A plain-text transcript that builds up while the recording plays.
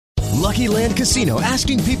Lucky Land Casino,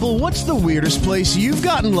 asking people, what's the weirdest place you've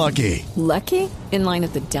gotten lucky? Lucky? In line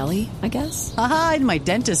at the deli, I guess? Aha, in my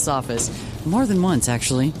dentist's office. More than once,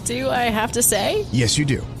 actually. Do I have to say? Yes, you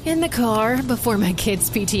do. In the car before my kids'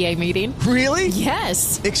 PTA meeting. Really?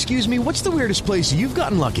 Yes. Excuse me, what's the weirdest place you've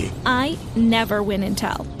gotten lucky? I never win and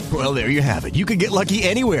tell. Well, there you have it. You can get lucky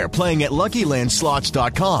anywhere, playing at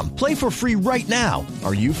LuckyLandSlots.com. Play for free right now.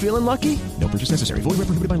 Are you feeling lucky? No purchase necessary. Void where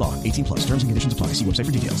prohibited by law. 18 plus. Terms and conditions apply. See website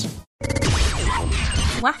for details.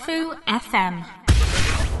 Wahoo FM.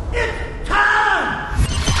 It's time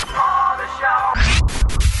for the show.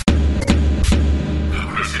 The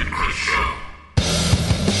Chris and Chris Show.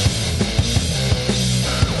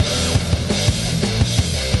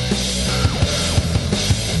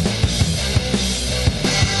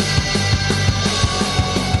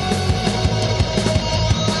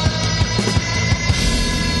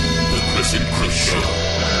 The Chris and Chris Show.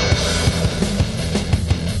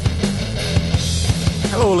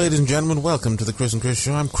 Hello, ladies and gentlemen. Welcome to the Chris and Chris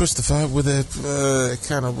Show. I'm Christopher with a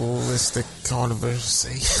cannibalistic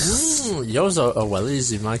controversy. Yours are well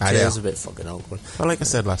easy. My case is a bit fucking awkward. Well, like I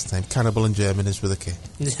said last time, cannibal in German is with a K.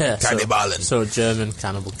 Yeah, Kannibalen. So German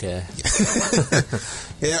cannibal K.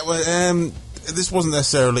 Yeah, well, this wasn't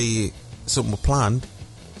necessarily something we planned.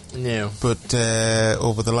 No. But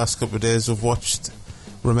over the last couple of days, I've watched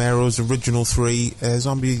Romero's original 3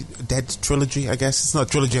 Zombie Dead trilogy, I guess. It's not a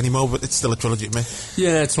trilogy anymore, but it's still a trilogy to me.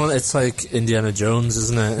 Yeah, it's like Indiana Jones,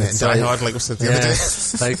 isn't it? Yeah, Die Hard, like we said the other day.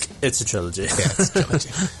 Like, it's a trilogy. Yeah, it's a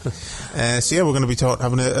trilogy. So yeah, we're going to be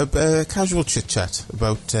having a casual chit-chat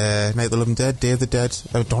about Night of the Living Dead, Day of the Dead,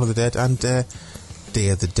 Dawn of the Dead, and Day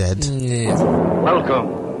of the Dead. Yeah.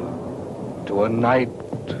 Welcome to a night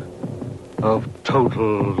of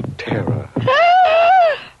total terror.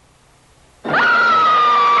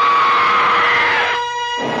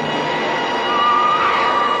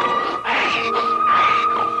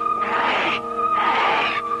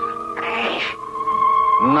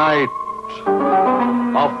 Night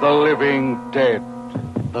of the living dead,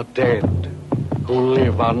 the dead who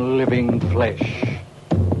live on living flesh,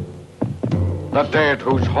 the dead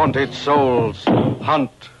whose haunted souls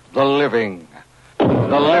hunt the living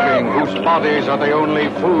whose bodies are the only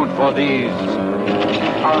food for these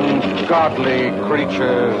ungodly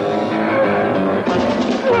creatures.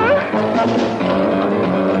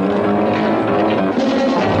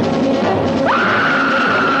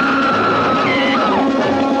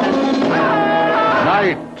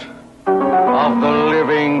 Night of the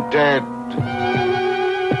living dead.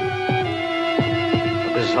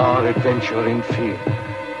 A bizarre adventure in fear.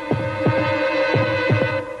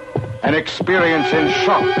 An experience in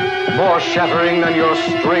shock, more shattering than your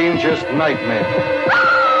strangest nightmare.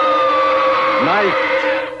 Night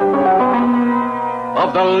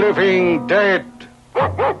of the living dead.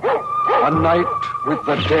 A night with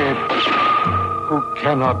the dead who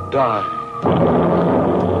cannot die.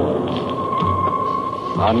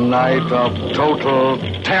 A night of total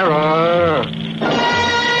terror.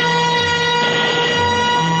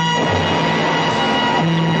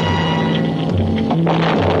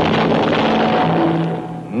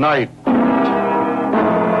 Night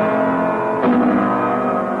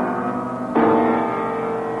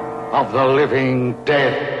of the living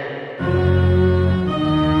dead.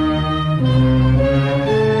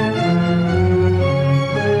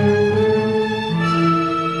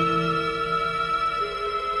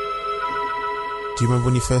 Do you remember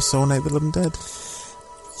when you first saw Night of the Living Dead?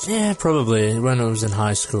 Yeah, probably when I was in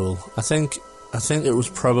high school. I think it was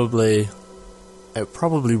probably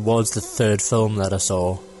was the third film that I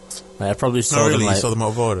saw. I probably saw them. You saw them out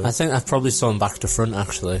of order? I think I probably saw them back to front,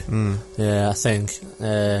 actually. Yeah, I think.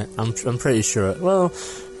 I'm pretty sure. Well,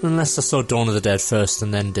 unless I saw Dawn of the Dead first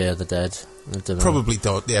and then Day of the Dead. I don't know. Probably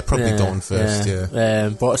Dawn. Yeah, probably Dawn first. Yeah.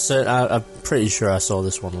 But I'm pretty sure I saw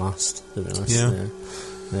this one last. To be honest.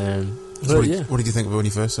 Yeah. What did you think of it when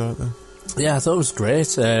you first saw it, then? Yeah, I thought it was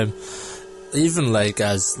great. Even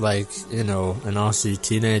as an RC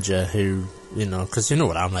teenager who, because you know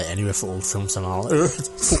what I'm like anyway for old films, I'm all like,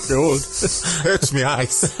 it's fucking old. Hurts me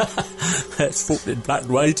eyes. It's fucking black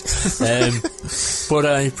and white. But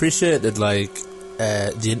I appreciated the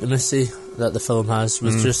intimacy that the film has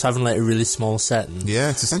with just having a really small setting.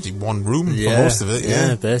 Yeah, it's essentially one room for most of it.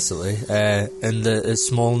 Yeah, basically. And a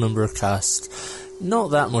small number of cast.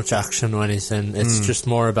 Not that much action or anything. It's just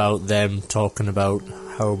more about them talking about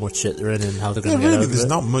how much shit they're in and how they're going to get out of it. There's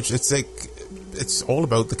not much. It's all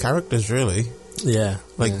about the characters, really. Yeah.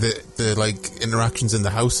 The interactions in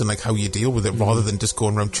the house and how you deal with it, rather than just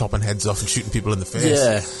going around chopping heads off and shooting people in the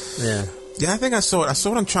face. Yeah. Yeah, I think I saw it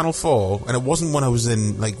on Channel 4, and it wasn't when I was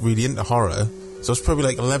really into horror. So it's probably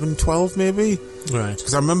like 11, 12 maybe. Right.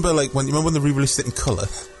 Because I remember, like, when they re-released it in colour.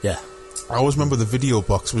 Yeah. I always remember the video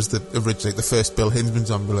box was the original, like, the first Bill Hinman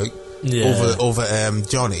zombie, like, over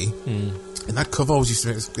Johnny. And that cover always used to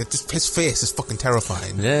make just his face is fucking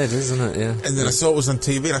terrifying. Yeah, it is, isn't it? Yeah. And then I saw it was on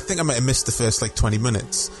TV, and I think I might have missed the first like 20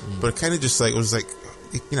 minutes, but it kind of just like it was like,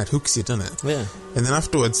 you know, it hooks you, doesn't it? Yeah. And then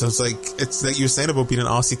afterwards, I was like, it's like you were saying about being an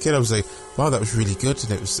arsey kid. I was like, wow, that was really good,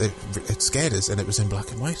 and it scared us, and it was in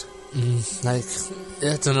black and white. Like,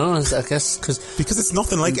 I don't know. I guess because it's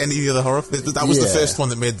nothing like any other horror. That was the first one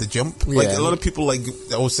that made the jump. Like a lot of people like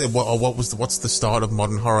always say, what's the start of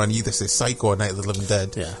modern horror? And either say Psycho or Night of the Living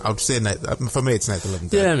Dead. Yeah, I would say for me it's Night of the Living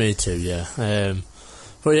Dead. Yeah, me too. Yeah,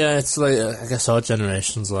 but yeah, it's like I guess our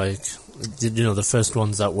generation's like, you know, the first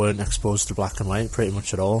ones that weren't exposed to black and white pretty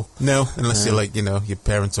much at all. No, unless you're like, you know, your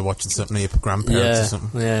parents are watching something, or your grandparents or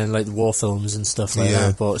something. Yeah, like war films and stuff like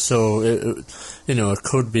that. But so, you know, it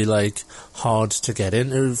could be like hard to get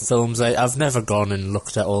into films. I've never gone and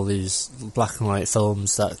looked at all these black and white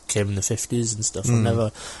films that came in the 50s and stuff. I've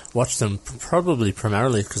never watched them, probably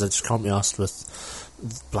primarily because I just can't be arsed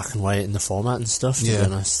with black and white in the format and stuff, to be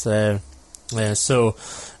honest. Yeah, so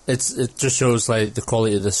it just shows like the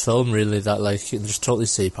quality of this film, really, that like you can just totally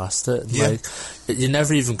see past it. Yeah. Like you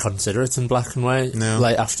never even consider it in black and white. No.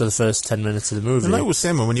 Like after the first 10 minutes of the movie. And like I was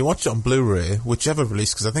saying, when you watch it on Blu-ray, whichever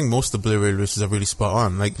release, because I think most of the Blu-ray releases are really spot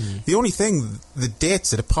on. Like the only thing, the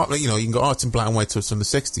dates it apart, like, you know, you can go, oh, it's in black and white, so it's from the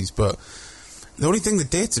 60s, but the only thing that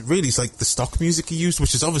dates it really is like the stock music he used,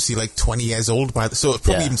 which is obviously like 20 years old so it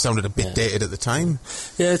probably even sounded a bit dated at the time.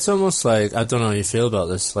 Yeah, it's almost like, I don't know how you feel about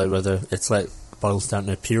this, like whether it's like boils down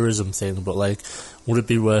to a purism thing, but like, would it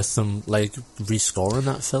be worth them like rescoring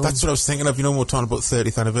that film? That's what I was thinking of. You know, we're talking about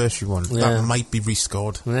 30th anniversary one. Yeah. That might be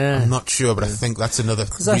rescored. Yeah. I'm not sure, but I think that's another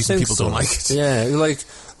reason people don't like it. Yeah, like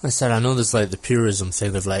I said, I know there's like the purism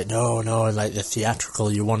thing of like, no, like the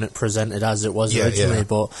theatrical, you want it presented as it was originally,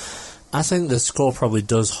 but I think the score probably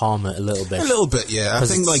does harm it a little bit. A little bit, yeah. I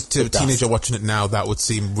think, like, to a teenager watching it now, that would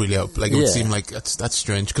seem really it would seem like that's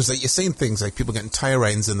strange. Because, like, you're seeing things like people getting tire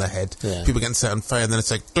irons in their head, people getting set on fire, and then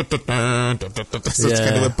it's like, so it's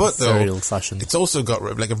kind of a but, though, very old-fashioned. It's also got,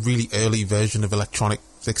 like, a really early version of electronic,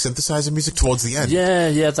 like, synthesizer music towards the end.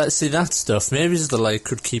 Yeah, that stuff. Maybe the, like,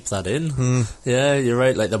 could keep that in. Yeah, you're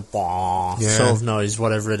right, like the sort of noise,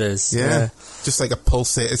 whatever it is. Yeah. Just like a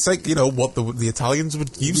pulsate. It's like, you know, what the Italians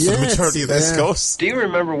would use for the majority of their scores. Do you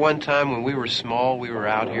remember one time when we were small, we were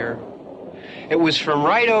out here? It was from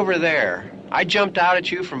right over there. I jumped out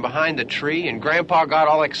at you from behind the tree, and Grandpa got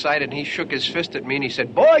all excited, and he shook his fist at me, and he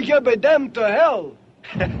said, "Boy, you be damned to hell."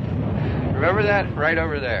 Remember that? Right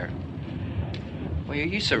over there. Well, you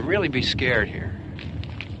used to really be scared here.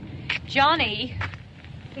 Johnny.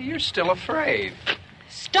 You're still afraid.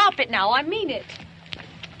 Stop it now, I mean it.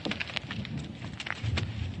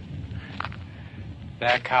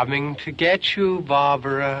 They're coming to get you,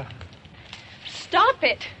 Barbara. Stop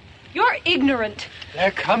it. You're ignorant. They're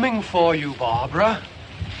coming for you, Barbara.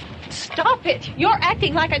 Stop it. You're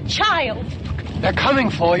acting like a child. They're coming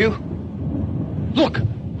for you. Look,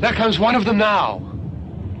 there comes one of them now.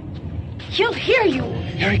 He'll hear you.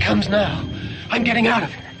 Here he comes now. I'm getting out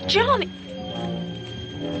of here. Johnny.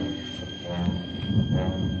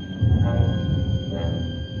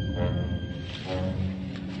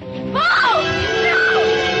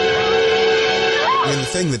 I mean, the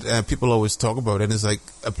thing that people always talk about it is like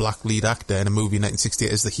a black lead actor in a movie in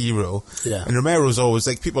 1968 is the hero. Yeah. And Romero's always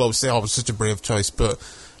like, people always say, oh, it was such a brave choice, but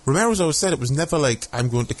Romero's always said it was never like, I'm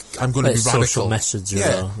going to be social radical. Message,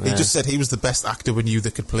 yeah. He just said he was the best actor we knew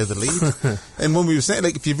that could play the lead. And when we were saying,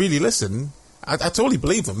 like, if you really listen, I totally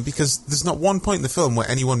believe him, because there's not one point in the film where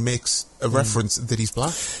anyone makes a reference that he's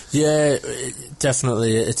black. Yeah,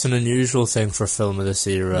 definitely. It's an unusual thing for a film of this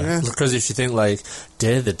era. Yeah. Because if you think, like,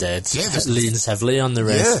 Day of the Dead leans heavily on the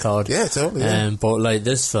race card. Yeah, totally. Yeah. But, like,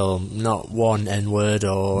 this film, not one N-word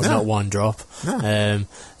or not one drop. No. I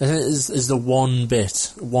think is the one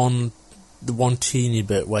bit, the one teeny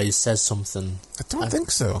bit where he says something. I don't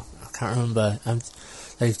think so. I can't remember.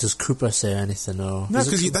 Like, does Cooper say anything? Or no,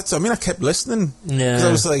 because I kept listening. Yeah. Because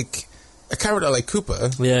I was like, a character like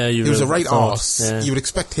Cooper, he was a right arse. Yeah. You would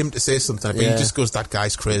expect him to say something, but he just goes, that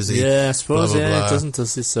guy's crazy. Yeah, I suppose, blah, blah, blah. It doesn't,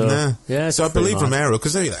 does he? So, yeah, so I believe Romero,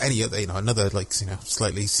 because any other, another, like,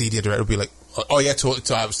 slightly seedier director would be like, oh yeah,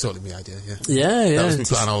 that was totally my idea, yeah. That was my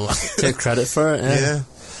plan all along. Take credit for it,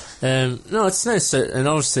 no, it's nice, and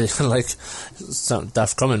obviously, like, it's not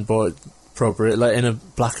daft comment, but appropriate, like in a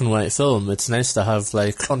black and white film, it's nice to have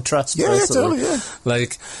like contrast. Yeah, totally. Yeah.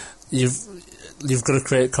 Like you've got to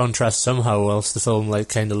create contrast somehow, else the film like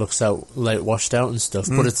kind of looks out like washed out and stuff.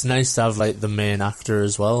 But it's nice to have like the main actor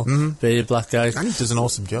as well, be a black guy, and he does an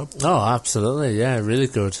awesome job. Oh, absolutely, yeah, really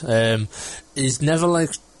good. He's never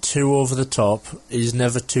like too over the top. He's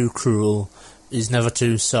never too cruel. He's never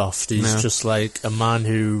too soft. He's just like a man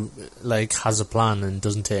who like has a plan and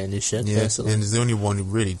doesn't take any shit. Yeah, basically. and he's the only one who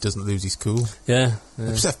really doesn't lose his cool. Yeah.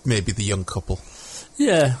 Except maybe the young couple.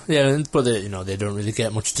 Yeah, but they, they don't really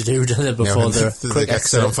get much to do they, before they're they get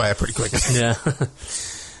set on fire pretty quick. Yeah.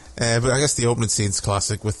 But I guess the opening scene's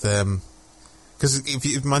classic with because if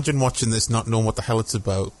you imagine watching this not knowing what the hell it's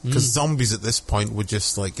about, because zombies at this point were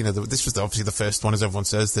just like, this was obviously the first one, as everyone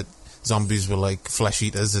says, that zombies were like flesh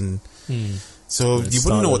eaters, and so you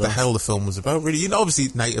wouldn't know what the hell the film was about, really. Obviously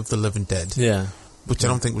Night of the Living Dead. Yeah. Which I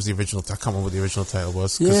don't think was the original. I can't remember what the original title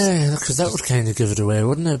was. Yeah, because that would kind of give it away,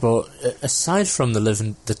 wouldn't it? But aside from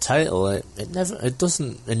the title, it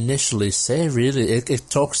doesn't initially say really. It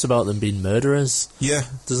talks about them being murderers. Yeah,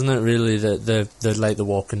 doesn't it? Really, they're like the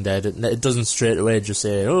Walking Dead. It doesn't straight away just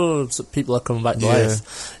say, "Oh, people are coming back to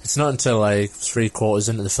life." It's not until like 3/4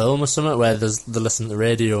 into the film or something where they listen to the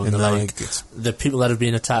radio and they're like, the people that have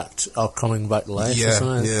been attacked are coming back to life. Or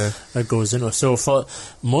something. Yeah, that goes into it. So for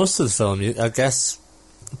most of the film, I guess.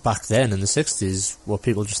 Back then in the 60s, were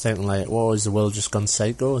people just thinking like, "Whoa, is the world just gone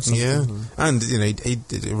psycho?" Or something? Yeah, and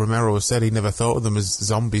Romero said he never thought of them as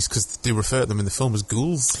zombies because they refer to them in the film as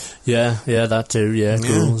ghouls. Yeah, that too. Yeah,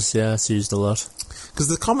 ghouls. Yeah, it's used a lot. Because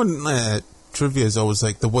the common trivia is always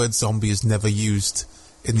like the word zombie is never used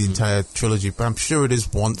in the entire trilogy, but I'm sure it is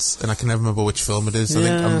once, and I can never remember which film it is. I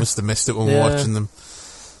think I must have missed it when we were watching them.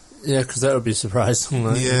 Yeah, because that would be surprising.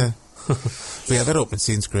 Right? Yeah. But yeah, that opening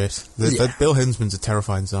scene's great. Bill Hinsman's a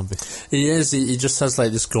terrifying zombie. He is. He just has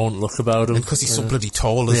like this gaunt look about him. Because he's so bloody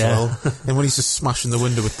tall as well. And when he's just smashing the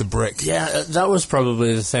window with the brick. Yeah, that was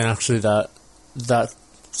probably the thing actually that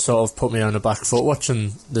sort of put me on the back foot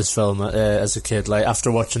watching this film as a kid. Like after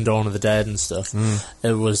watching Dawn of the Dead and stuff,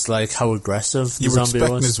 it was like how aggressive the zombie was. You were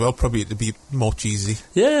expecting as well probably to be more cheesy.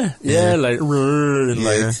 Yeah, like and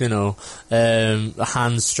like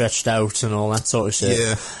hands stretched out and all that sort of shit.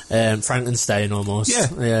 Yeah, Frankenstein almost. Yeah,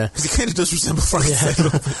 because he kind of does resemble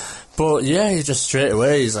Frankenstein. But yeah, he just straight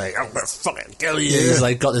away he's like, "I'm gonna fucking kill you." Yeah. He's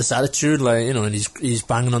like got this attitude, like and he's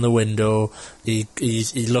banging on the window. He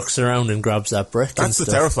looks around and grabs that brick. That's the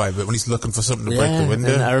terrifying bit when he's looking for something to break the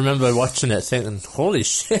window. And I remember watching it thinking, "Holy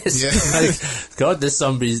shit!" Yeah. Like, God, this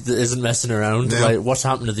zombie isn't messing around. Yeah. Like, what's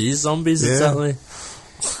happened to these zombies exactly?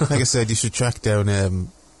 Like I said, you should track down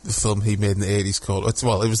the film he made in the 80s called... it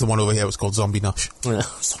was the one over here. It was called Zombie Nosh. Yeah,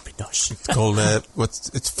 Zombie Nosh. It's called...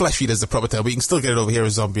 it's Flesh Eater's the proper title, but you can still get it over here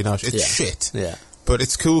as Zombie Nosh. It's shit. Yeah. But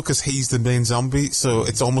it's cool because he's the main zombie, so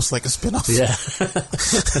it's almost like a spin-off. Yeah.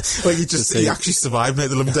 Like he actually survived Night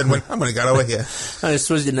of the Living Dead and went, "I'm going to get over here." I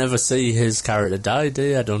suppose you never see his character die, do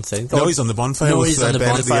you? I don't think. No, he's on the bonfire. No, he's on the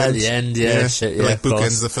bonfire at the end. Yeah, shit. Yeah, like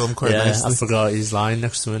bookends the film quite nicely. I forgot he's lying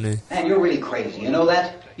next to him. Man, you're really crazy. You know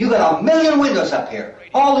that? You got 1 million windows up here.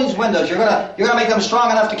 All these windows. You're gonna make them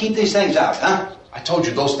strong enough to keep these things out, huh? I told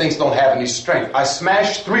you those things don't have any strength. I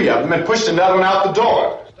smashed 3 of them and pushed another one out the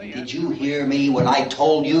door. Did you hear me when I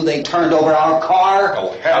told you they turned over our car?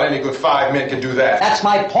 Oh, hell, any good 5 men can do that. That's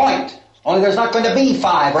my point. Only there's not going to be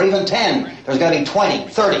 5 or even 10. There's going to be 20,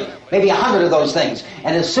 30, maybe 100 of those things.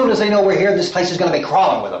 And as soon as they know we're here, this place is going to be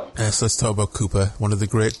crawling with them. So let's talk about Cooper, one of the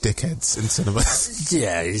great dickheads in cinema.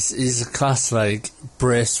 Yeah, he's a class, like,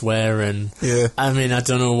 brace wearing. Yeah. I mean, I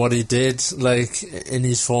don't know what he did, like, in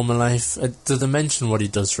his former life. Do they mention what he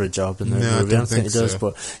does for a job in the movie? I don't think he does,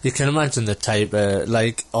 but you can imagine the type,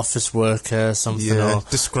 like, office worker, something. Yeah,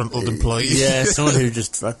 disgruntled employee. Yeah, someone who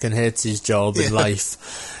just fucking hates his job and life.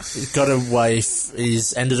 He's got a wife,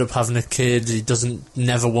 he's ended up having a kid, he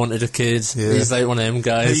never wanted a kid. Yeah. He's like one of them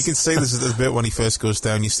guys. Yeah, you can see this a bit when he first goes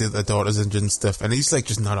down, you see that their daughter's injured and stuff, and he's like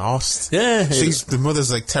just not arsed. Yeah. The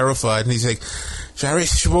mother's like terrified, and he's like, "Jerry,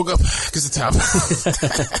 she woke up because the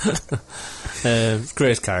tab."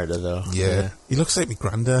 Great character though. Yeah. He looks like me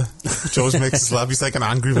granda. George makes us laugh, he's like an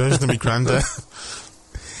angry version of me granda.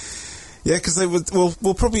 Yeah, because we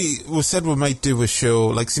said we might do a show,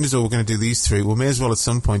 like, as soon as we're going to do these 3, we may as well at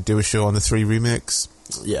some point do a show on the 3 remakes.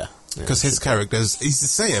 Yeah. Because his characters, he's the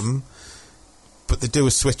same, but they do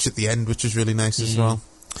a switch at the end, which is really nice as well.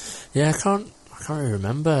 Yeah, I can't really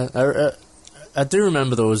remember. I do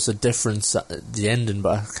remember there was a difference at the ending,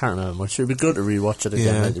 but I can't remember much. It would be good to rewatch it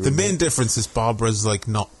again. Yeah, the main difference is Barbara's like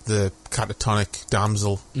not the catatonic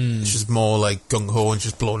damsel. She's more like gung-ho and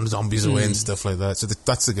just blowing zombies away and stuff like that. So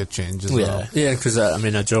that's a good change as well. Yeah, because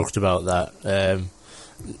I joked about that,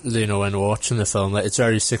 when we're watching the film. Like, it's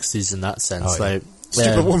very 60s in that sense. Like,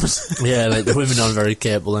 Stupid woman. Yeah, like the women aren't very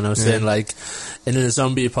capable, and I was saying, like, in a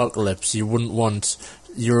zombie apocalypse, you wouldn't want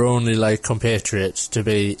your only, like, compatriot to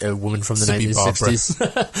be a woman from the 1960s.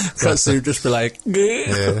 Because they'd just be like,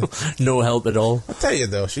 no help at all. I tell you,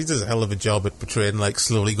 though, she does a hell of a job at portraying, like,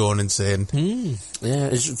 slowly going insane. Yeah,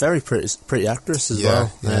 it's very pretty actress as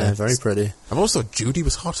well. Yeah, very pretty. I've also thought Judy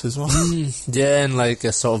was hot as well. Yeah, in, like,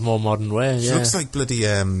 a sort of more modern way, She looks like bloody,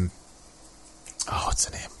 what's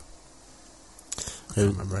her name? I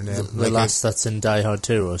can't remember her name. The lass that's in Die Hard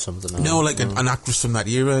 2 or something? No, like an actress from that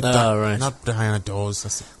era. Right. Not Diana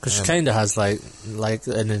Dawes. Because she kind of has, like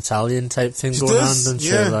an Italian type thing going on, doesn't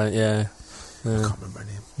she? Like, I can't remember her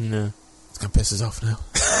name. No. It's going to piss us off now.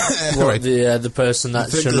 What, the person that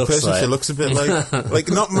she looks like? She looks a bit like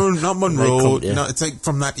not Monroe. No, it's like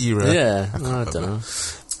from that era. Yeah, I don't know.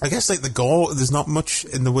 I guess, like, the gore, there's not much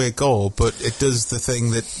in the way of gore, but it does the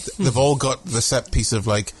thing that they've all got the set piece of,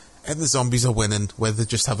 like, and the zombies are winning, where they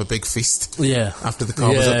just have a big feast. Yeah. After the car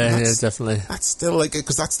was up. Yeah, definitely. That's still, like,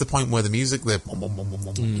 because that's the point where the music,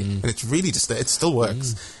 and it's really just, it still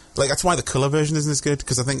works. Like, that's why the colour version isn't as good,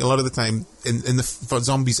 because I think a lot of the time, for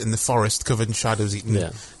zombies in the forest, covered in shadows, eating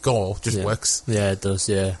gore, just works. Yeah, it does,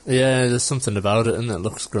 yeah. Yeah, there's something about it, and it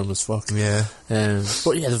looks grim as fuck. Yeah.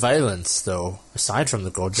 But yeah, the violence, though, aside from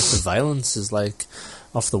the gore, just the violence is, like,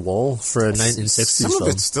 off the wall for a 1960s film. Some of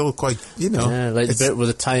it's still quite, Yeah, like the bit with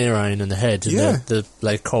the tire iron in the head, and the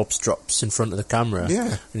like, corpse drops in front of the camera.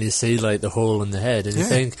 Yeah. And you see, like, the hole in the head, and you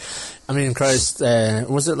think, I mean, Christ,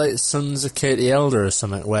 was it like Sons of Katie Elder or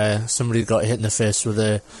something, where somebody got hit in the face with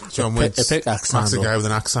a pickaxe handle? That's a guy with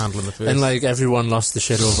an axe handle in the face. And, like, everyone lost the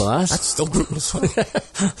shit over that. That's still brutal as well.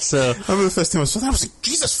 So, I remember the first time I saw that, I was like,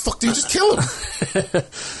 Jesus, fuck, dude, just kill him.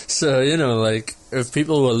 So, like, if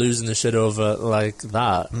people were losing the shit over, like,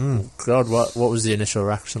 that, God, what was the initial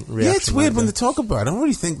reaction? Yeah, it's weird when they talk about it. I don't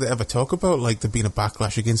really think they ever talk about, like, there being a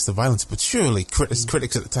backlash against the violence, but surely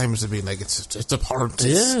critics at the time must have been like, it's abhorrent.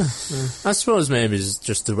 Yeah. I suppose maybe it's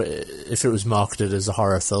just the way, if it was marketed as a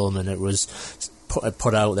horror film and it was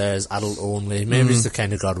put out there as adult only, maybe it's the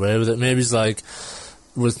kind of got away with it. Maybe it's like,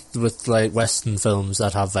 with like Western films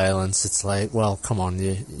that have violence, it's like, well, come on,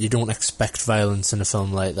 you don't expect violence in a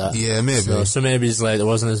film like that. Yeah, maybe. So maybe it's like there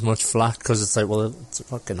wasn't as much flack because it's like, well, it's a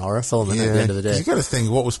fucking horror film at the end of the day. You got to think,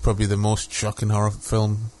 what was probably the most shocking horror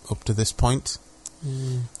film up to this point?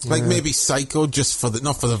 Like maybe Psycho, just for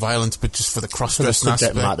not for the violence, but just for the cross-dressing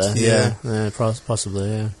aspect. Matter. Yeah, possibly.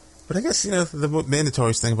 Yeah. But I guess, the main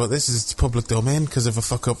notorious thing about this is it's public domain because of a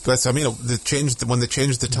fuck up. When they changed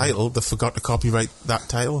the title, they forgot to copyright that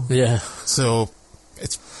title. Yeah. So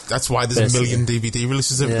that's why there's a million DVD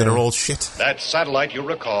releases of it that are all shit. That satellite, you'll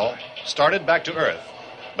recall, started back to Earth,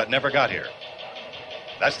 but never got here.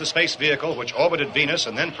 That's the space vehicle which orbited Venus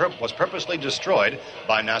and then was purposely destroyed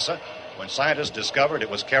by NASA when scientists discovered it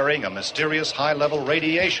was carrying a mysterious high-level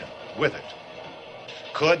radiation with it.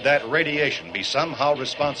 Could that radiation be somehow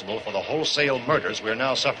responsible for the wholesale murders we're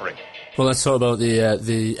now suffering? Well, let's talk about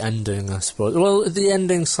the ending, I suppose. Well, the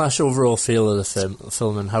ending / overall feel of the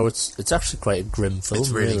film and how it's actually quite a grim film. It's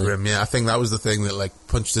really grim, yeah. I think that was the thing that, like,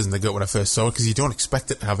 punched us in the gut when I first saw it, because you don't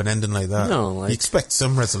expect it to have an ending like that. No, like, you expect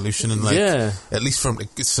some resolution and, like, at least from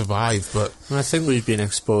it to survive, but... And I think we've been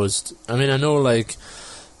exposed... I mean, I know, like...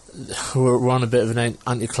 We're on a bit of an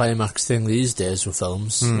anticlimax thing these days with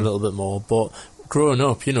films, a little bit more, but... Growing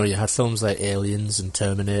up, you had films like Aliens and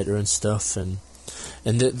Terminator and stuff, and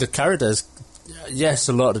the characters, yes,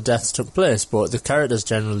 a lot of deaths took place, but the characters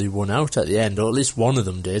generally won out at the end, or at least one of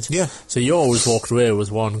them did. Yeah. So you always walked away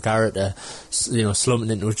with one character, slumping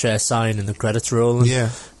into a chair, sighing, and the credits rolling. Yeah.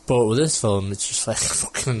 But with this film, it's just like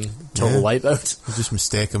fucking total wipeout. You just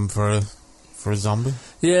mistake him for a zombie.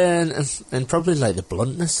 Yeah, and probably like the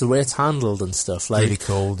bluntness, the way it's handled and stuff. Like, really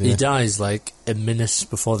cold. Yeah. He dies like a minute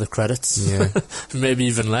before the credits. Yeah. Maybe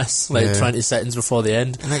even less, like 20 seconds before the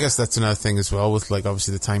end. And I guess that's another thing as well, with, like,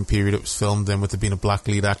 obviously the time period it was filmed in, with it being a black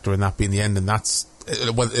lead actor and that being the end, and that's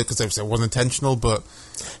because it wasn't intentional, but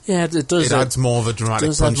yeah, it does. It adds more of a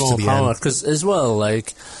dramatic punch to the end. Because as well,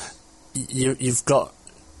 like, you've got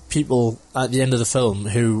people at the end of the film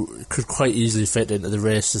who could quite easily fit into the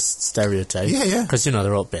racist stereotype. Yeah. Because,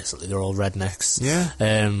 they're all rednecks. Yeah.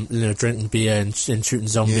 Drinking beer and shooting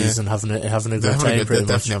zombies and having a good time, pretty much.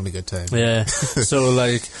 Definitely having a good time. Yeah. So,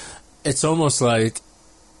 like, it's almost like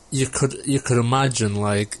you could imagine,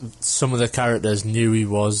 like, some of the characters knew he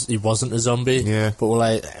wasn't a zombie, but were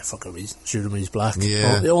like, fuck it, we shoot him when he's black.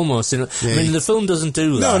 Yeah. Almost, I mean, the film doesn't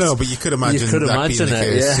do that. No, but you could imagine that being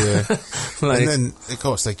the case, Like, and then, of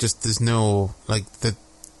course, like, just there's no, like, the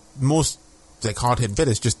most, like, hard-hit bit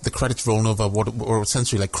is just the credits rolling over what are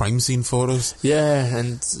essentially, like, crime scene photos. Yeah,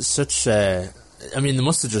 and such I mean, they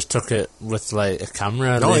must have just took it with like a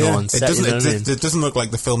camera. Oh yeah, on set, it doesn't look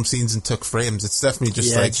like the film scenes and took frames. It's definitely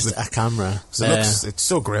just a camera. It's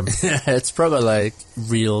so grim. Yeah, it's probably like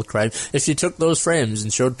real crime. If you took those frames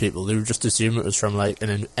and showed people, they would just assume it was from like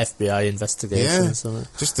an FBI investigation. Or something.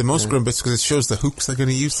 Just the most grim bits because it shows the hooks they're going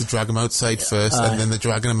to use to drag him outside first, and then they're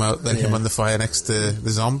dragging him out, then him on the fire next to the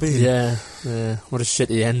zombie. Yeah, what a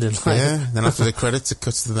shitty ending. Like. Yeah, then after the credits, it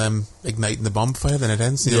cuts to them igniting the bonfire. Then it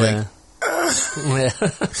ends. And you're like.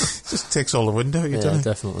 Just takes all the wind out.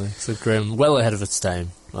 Definitely. It's a grim, well ahead of its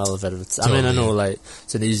time. Totally, I mean, I know, like,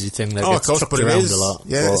 it's an easy thing that gets chucked around a lot.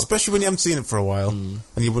 Yeah, especially when you haven't seen it for a while, and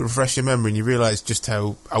you refresh your memory and you realise just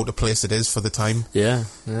how out of place it is for the time. Yeah,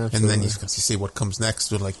 and then you see what comes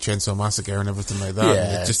next with like Chainsaw Massacre and everything like that. Yeah,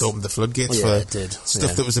 and it just opened the floodgates for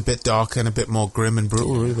stuff that was a bit darker and a bit more grim and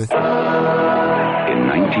brutal. Really. In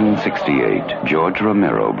 1968, George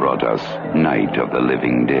Romero brought us Night of the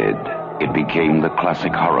Living Dead. It became the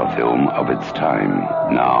classic horror film of its time.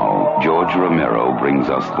 Now, George Romero brings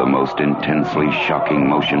us the most intensely shocking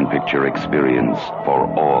motion picture experience for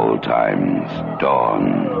all times.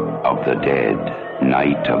 Dawn of the Dead.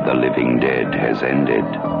 Night of the Living Dead has ended.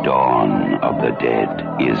 Dawn of the Dead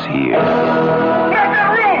is here.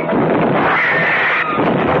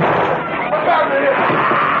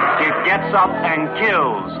 It gets up and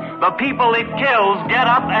kills. The people it kills get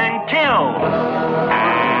up and kill.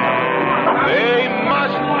 They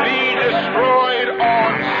must be destroyed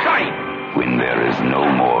on sight. When there is no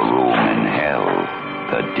more room in hell,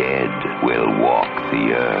 the dead will walk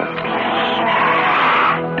the earth.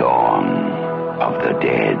 Dawn of the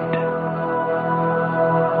Dead.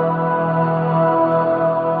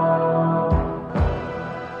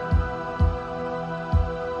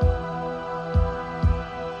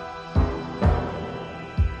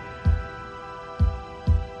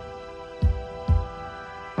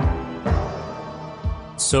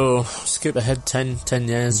 So, skip ahead 10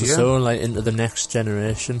 years or so, like, into the next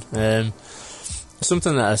generation.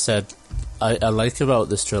 Something that I said I like about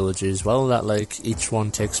this trilogy as well, that, like, each one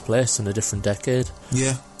takes place in a different decade.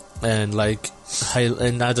 Yeah. And, like,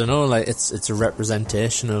 and I don't know, like, it's a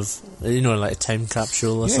representation of, you know, like a time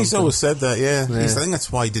capsule or something. He's always said that, I think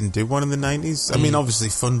that's why he didn't do one in the 90s. I mean, obviously,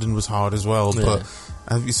 funding was hard as well, but...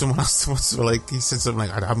 someone asked once, like, he said something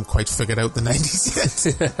like, I haven't quite figured out the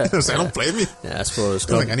 90s yet. I was like, I don't blame you. Yeah, I suppose. I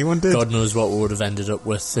don't think anyone did. God knows what we would have ended up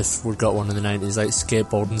with if we'd got one in the 90s, like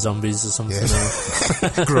skateboarding zombies or something.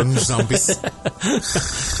 Yeah. Grunge zombies.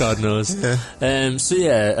 God knows.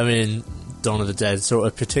 Yeah. I mean, Dawn of the Dead has a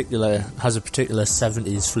particular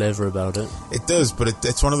 70s flavour about it. It does, but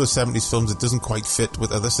it's one of those 70s films that doesn't quite fit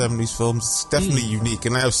with other 70s films. It's definitely unique,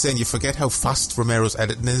 and like I was saying, you forget how fast Romero's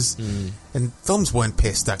editing is, and films weren't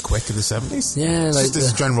paced that quick in the 70s. Yeah, it's like just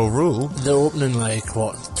this general rule. The opening,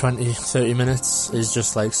 20-30 minutes is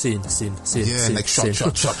just like scene. Yeah, and like shot,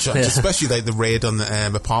 especially like the raid on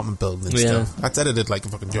the apartment building and stuff. That's edited like a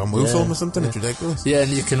fucking John Woo film or something. It's ridiculous. Yeah, and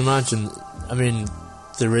you can imagine, I mean,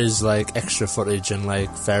 there is like extra footage and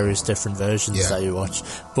like various different versions that you watch,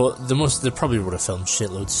 but they probably would have filmed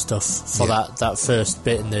shitloads of stuff for that first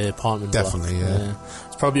bit in the apartment block. Definitely.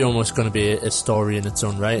 It's probably almost going to be a story in its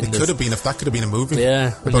own right. It could have been, if that could have been a movie.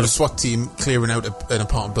 Yeah, about a SWAT team clearing out an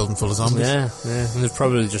apartment building full of zombies. Yeah, and they've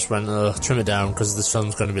probably just went, trim it down because this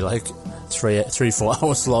film's going to be like 3-4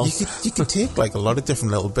 hours long. You could take like a lot of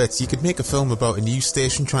different little bits. You could make a film about a news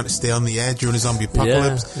station trying to stay on the air during a zombie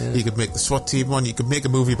apocalypse. You could make the SWAT team one. You could make a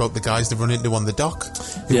movie about the guys they run into on the dock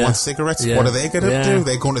who want cigarettes. What are they going to do?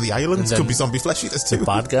 They're going to the islands. Could be zombie flesh eaters too. The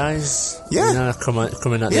bad guys.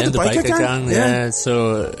 Coming at the end, the biker gang.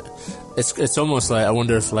 So it's almost like, I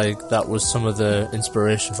wonder if like that was some of the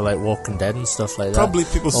inspiration for like Walking Dead and stuff like that. Probably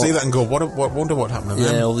people see that and go, wonder what happened to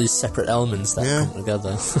them. Yeah, all these separate elements that come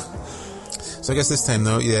together. So I guess this time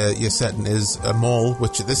though, your setting is a mall,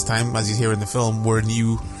 which at this time, as you hear in the film, were a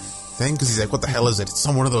new thing, because he's like, what the hell is it? It's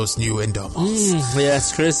some one of those new indoor malls. Yeah,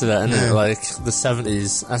 it's crazy that, isn't it? Like the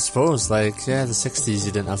 70s, I suppose, the 60s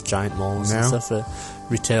you didn't have giant malls and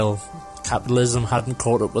stuff. Retail capitalism hadn't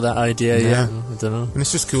caught up with that idea yet. I don't know. And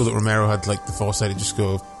it's just cool that Romero had like the foresight to just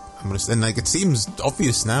go, and like it seems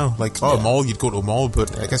obvious now, like a mall, you'd go to a mall,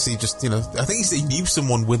 but I guess he just, I think he knew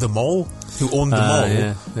someone with a mall who owned the mall,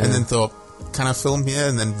 and then thought, can I film here?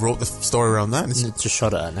 And then wrote the story around that. And it just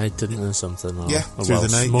shot it at night, didn't it, or something? Through the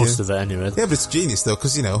night. Most of it anyway. Yeah, but it's genius though,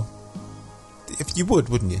 because if you would,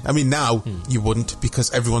 wouldn't you? I mean, now you wouldn't,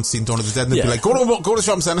 because everyone's seen Dawn of the Dead, and they'd be like, go to the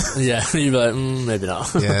shopping centre. Yeah, you'd be like, maybe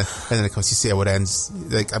not. Yeah, and then of course you see how it ends.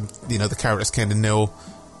 Like, the characters kind of know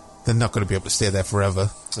they're not going to be able to stay there forever.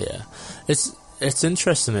 Yeah, it's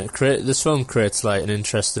interesting. This film creates like an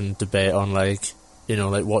interesting debate on like, you know,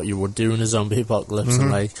 like what you would do in a zombie apocalypse, and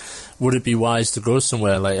like, would it be wise to go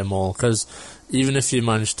somewhere like a mall? Because even if you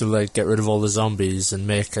manage to like get rid of all the zombies and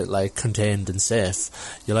make it like contained and safe,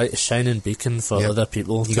 you're like a shining beacon for other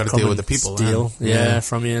people. You got to deal with the people, steal,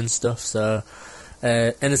 from you and stuff. So,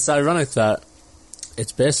 and it's ironic that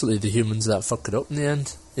it's basically the humans that fuck it up in the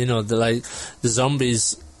end. You know, the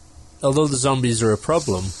zombies. Although the zombies are a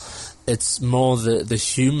problem, it's more the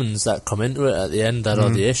humans that come into it at the end that are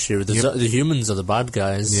the issue. The humans are the bad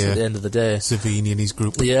guys at the end of the day. Savini and his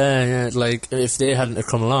group. Yeah. Like, if they hadn't have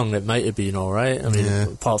come along, it might have been alright. I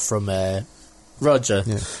mean, apart from Roger.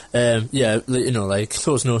 You know, like,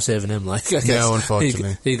 there was no saving him. Like, I guess no,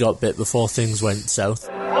 unfortunately. He got bit before things went south.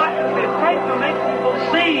 What does it take to make people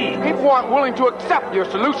see? People aren't willing to accept your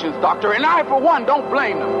solutions, Doctor, and I, for one, don't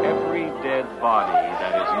blame them. Every dead body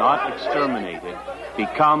that is not exterminated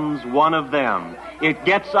becomes one of them. It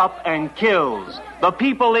gets up and kills. The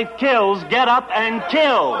people it kills get up and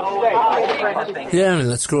kill. Yeah, I mean,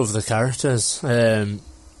 let's go over the characters.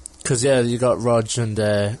 Because, you got Rog and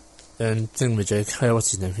Thingamajig.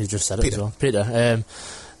 What's his name? He just said it as well. Peter.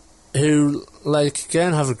 Who, like,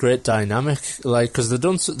 again, have a great dynamic. Like, because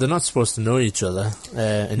they're not supposed to know each other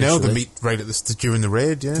initially. No, they meet right during the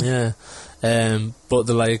raid, Yeah. But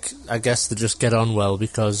they're like, I guess they just get on well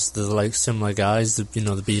because they're like similar guys. They're being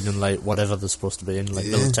in like whatever they're supposed to be in, like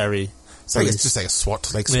military. It's just like a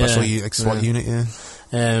SWAT, like special SWAT unit,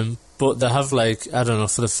 But they have like, I don't know,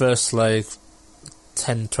 for the first like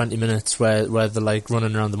 10-20 minutes where they're like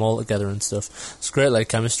running around the mall together and stuff. It's great like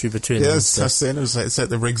chemistry between them. Yeah, it's like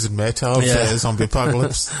the Riggs and Maytov zombie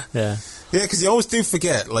apocalypse. Yeah, because you always do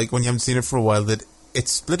forget, like when you haven't seen it for a while, that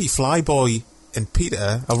it's bloody Flyboy and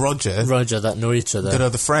Peter or Roger that know each other, that are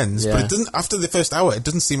the friends. But it doesn't. After the first hour, it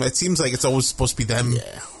doesn't seem. It seems like it's always supposed to be them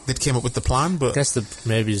that came up with the plan. But I guess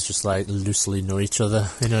maybe it's just like loosely know each other.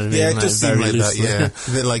 You know what I mean? Yeah, it does seem like loosely. that. Yeah,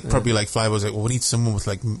 they like probably like Flyboy's like, well, we need someone with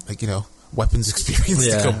like weapons experience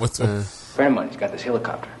to come with them. A friend of mine's got this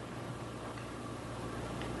helicopter.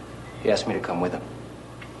 He asked me to come with him.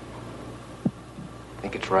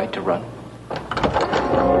 Think it's right to run? But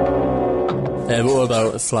what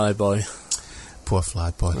about Flyboy? Poor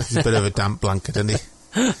Flyboy. He's a bit of a damp blanket, isn't he?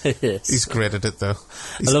 Yes. He's great at it, though.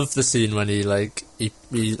 I love the scene when he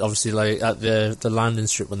obviously like at the landing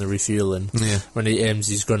strip when they're refueling. Yeah. When he aims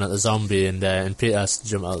his gun at the zombie and Peter has to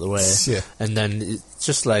jump out of the way. Yeah. And then it's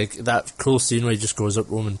just like that cool scene where he just goes up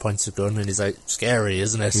to him and points a gun and he's like, scary,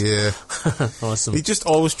 isn't it? Yeah. Awesome. He just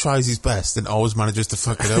always tries his best and always manages to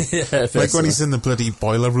fuck it up. Like when he's in the bloody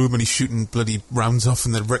boiler room and he's shooting bloody rounds off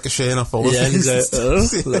and they're ricocheting off all the things. And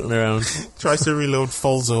he's like, looking around. Tries to reload,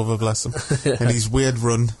 falls over, bless him. And he's weird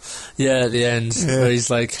run. Yeah, at the end, where he's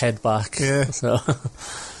like head back. Yeah. So.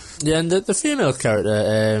 Yeah, and the female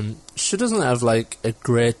character, she doesn't have like a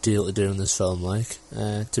great deal to do in this film, like,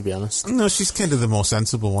 to be honest. No, she's kind of the more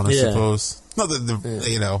sensible one, I suppose. Not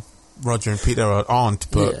that Roger and Peter aren't,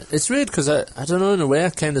 but it's weird because I don't know, in a way I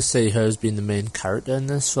kind of see her as being the main character in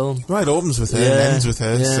this film. Right, it opens with her and ends with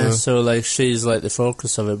her. Yeah, so like she's like the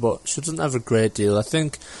focus of it, but she doesn't have a great deal. I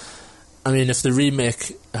think, I mean, if the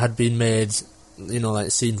remake had been made, like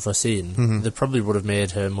scene for scene, they probably would have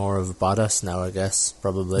made her more of a badass now, I guess,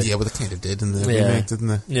 probably. Yeah, well, they kind of did in the remake, didn't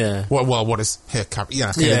they? Yeah. Well, what is her character? Yeah,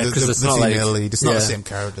 because the it's not female like, lead. It's not the same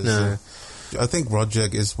characters. No. I think Roger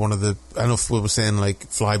is one of the... I don't know if we were saying, like,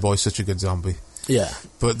 Flyboy's such a good zombie. Yeah.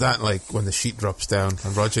 But that, like, when the sheet drops down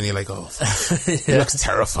and Roger and you're like, oh, he looks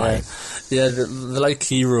terrifying. Yeah, the like,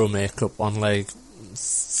 hero makeup on, like,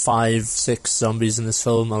 5-6 zombies in this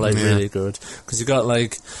film are, like, really good. Because you got,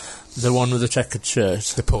 like... the one with the checkered shirt.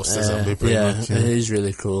 The poster zombie, pretty much. Yeah, he's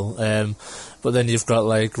really cool. But then you've got,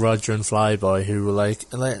 like, Roger and Flyboy, who were,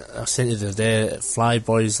 like I was saying the other day,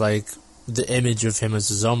 Flyboy's, like, the image of him as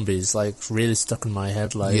a zombie is, like, really stuck in my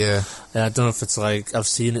head. Like, I don't know if it's, like, I've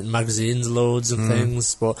seen it in magazines loads and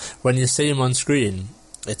things, but when you see him on screen,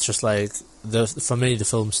 it's just, like... for me, the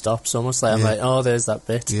film stops almost. Like I'm like, oh, there's that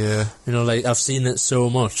bit. Yeah. Like I've seen it so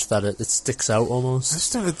much that it sticks out almost. It's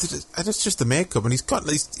just the makeup, and he's got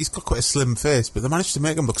quite a slim face, but they managed to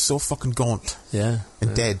make him look so fucking gaunt. Yeah.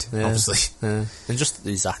 And dead, obviously. Yeah. And just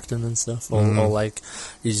his acting and stuff, all like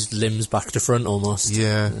his limbs back to front almost.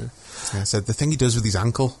 Yeah. I said the thing he does with his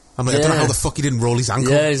ankle. I'm like, I don't know how the fuck he didn't roll his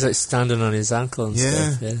ankle. Yeah, he's like standing on his ankle and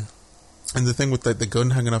stuff. Yeah. And the thing with like the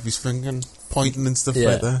gun hanging off his finger and pointing and stuff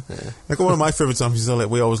like that. Yeah. Like one of my favourite zombies, like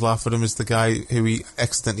we always laugh at him, is the guy who he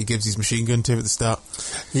accidentally gives his machine gun to at the start.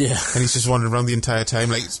 Yeah. And he's just wandering around the entire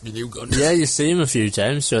time like, it's my new gun. Yeah, you see him a few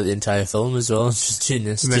times throughout the entire film as well. It's just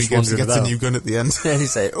genius. And then just he gets a new gun at the end. Yeah,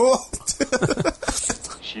 he's like, oh!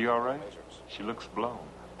 She alright? She looks blown.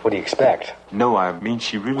 What do you expect? No, I mean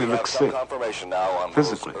she really looks sick.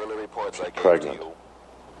 Physically. Pregnant.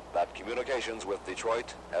 That communications with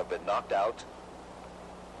Detroit have been knocked out,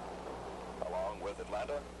 along with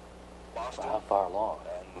Atlanta, Boston. How far along?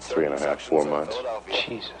 3.5, 4 months.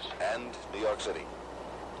 Jesus. And New York City.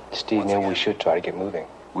 Steve, maybe we should try to get moving.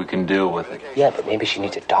 We can deal with it. Yeah, but maybe she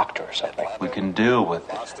needs a doctor or something. We can deal with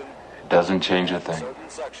it. It doesn't change a thing.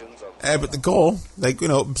 But the gore, like,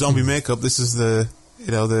 zombie makeup, this is the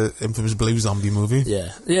infamous blue zombie movie.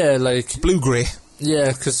 Yeah, like... Blue-grey.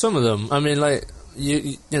 Yeah, because some of them, I mean, like,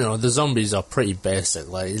 you know, the zombies are pretty basic.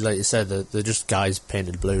 Like you said, they're just guys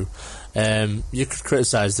painted blue. You could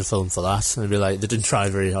criticise the film for that and be like, they didn't try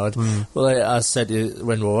very hard. Well, like I said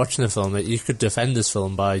when we were watching the film, you could defend this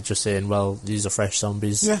film by just saying, well, these are fresh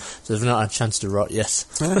zombies, so they've not had a chance to rot yet.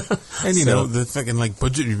 And the fucking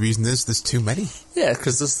budgetary reason is there's too many. Yeah,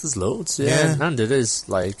 because there's loads. And it is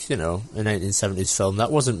like a 1970s film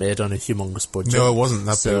that wasn't made on a humongous budget. No, it wasn't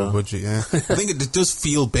that big of a budget. I think it does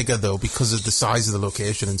feel bigger though because of the size of the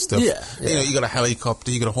location and stuff. You got a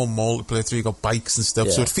helicopter, you got a whole multiplayer, you got bikes and stuff,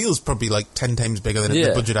 so it feels probably like 10 times bigger than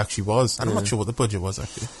the budget actually was. And I'm not sure what the budget was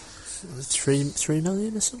actually. 3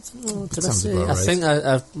 million or something? Or did I sounds say? about right.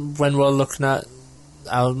 I think when we were looking at,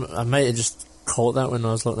 I might have just caught that when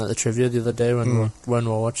I was looking at the trivia the other day when we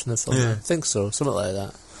were watching the film. I think so, something like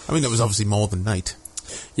that. I mean, it was obviously more than night.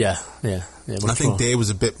 Yeah. I think day was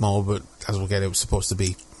a bit more, but as we'll get, it was supposed to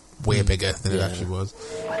be way bigger than it actually was.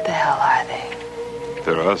 What the hell are they?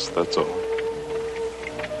 They're us, that's all.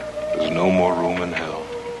 There's no more room in hell.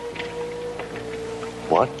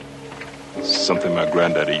 What? It's something my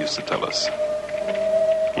granddaddy used to tell us.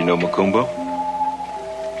 You know Macumba?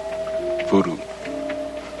 Voodoo.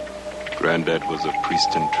 Granddad was a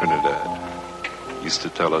priest in Trinidad. Used to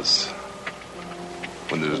tell us,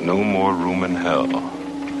 when there's no more room in hell,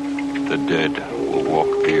 the dead will walk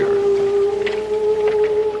the earth.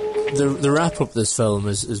 The wrap-up this film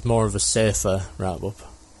is more of a safer wrap-up.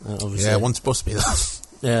 Obviously. Yeah, one's supposed to be that.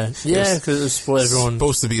 Yeah, because it's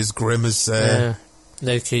supposed to be as grim as...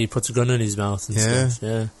 like he puts a gun in his mouth and stuff,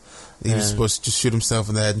 He was supposed to just shoot himself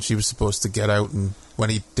in the head and she was supposed to get out, and when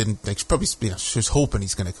he didn't, like, she was hoping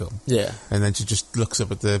he's going to come. Yeah. And then she just looks up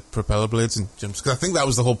at the propeller blades and jumps. Because I think that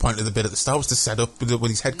was the whole point of the bit at the start, was to set up, when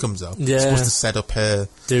his head comes out, it's supposed to set up her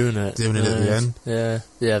doing it at the end.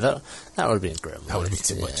 Yeah, that would have been grim. That would have been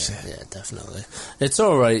too much. Yeah, definitely. It's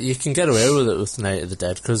alright, you can get away with it with Night of the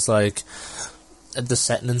Dead, because, like, the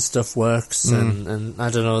setting and stuff works, and I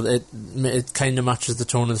don't know, it kind of matches the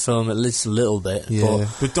tone of the film at least a little bit. Yeah,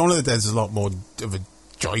 but Dawn of the Dead is a lot more of a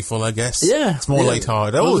joyful, I guess. Yeah, it's more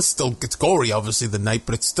lighthearted. It's gory, obviously, the night,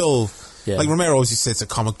 but it's still like Romero always says, it's a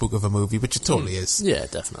comic book of a movie, which it totally is. Yeah,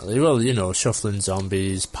 definitely. Well, shuffling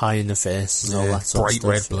zombies, pie in the face, and all that sort of stuff.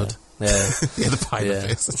 Bright red blood. Yeah, the pie in the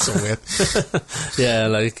face. That's so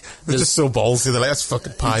weird. Like they're just so ballsy. They're like, let's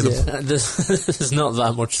fucking pie them. There's not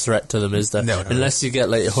that much threat to them, is there? No. Unless you get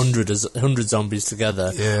like 100 zombies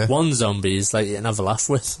together. Yeah. One zombie is like you can have a laugh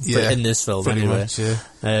with. Yeah. But in this film, pretty anyway. Much, yeah.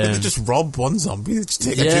 They just rob one zombie. They just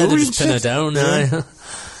take a they jewelry just pin her down.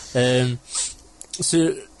 Yeah.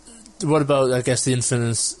 So, what about, I guess, the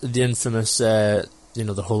infamous,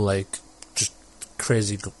 the whole like just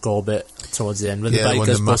crazy gore bit towards the end with the bikers when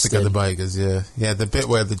they massacre busting. the bikers, yeah, the bit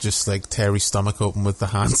where they just like tear his stomach open with the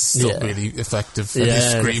hands is still really effective. And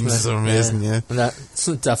his screams are amazing. Yeah, and that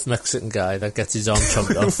daft Mexican guy that gets his arm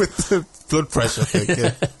chopped off with the blood pressure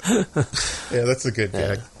thing. Yeah, that's a good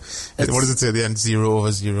gag. What does it say at the end?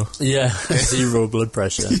 0/0. Yeah, 0 blood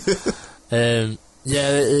pressure.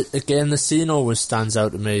 Again, the scene always stands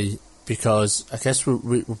out to me. Because I guess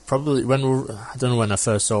we probably I don't know when I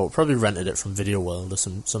first saw it, probably rented it from Video World or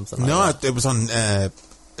something like that. No, it was on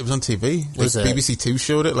TV. Was it? BBC Two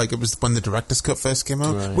showed it. Like, it was when the director's cut first came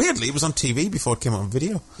out. Right. Weirdly, it was on TV before it came out on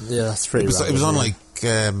video. Yeah, that's pretty. It was on like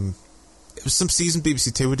it was some season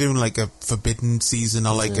BBC Two were doing like a forbidden season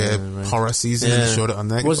or like a horror season, and they showed it on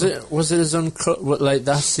there. Was it as uncut? Like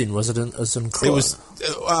that scene, was it as uncut? It was.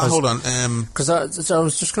 Hold on, because I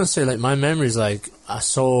was just going to say, like, my memory's like I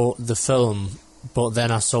saw the film, but then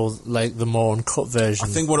I saw like the more uncut version.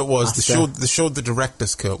 I think what it was, they showed the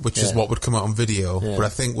director's cut, which is what would come out on video. Yeah. But I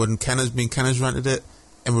think when Kenner's rented it,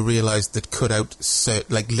 and we realised they'd cut out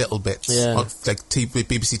like little bits. Yeah. Like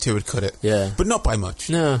BBC Two had cut it. Yeah. But not by much.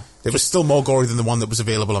 No. It was still more gory than the one that was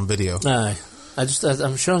available on video. Aye.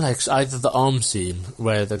 I'm sure like either the arm scene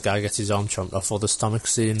where the guy gets his arm chopped off or the stomach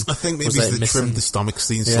scene. I think maybe they trimmed the stomach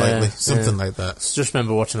scene slightly. Something like that. So just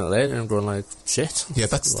remember watching it later and going like, shit. Yeah,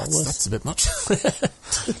 that's a bit much. Of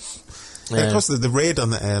course, the raid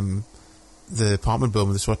on the apartment building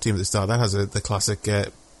with the SWAT team at the start, that has the classic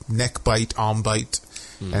neck bite, arm bite.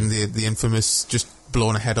 and the infamous just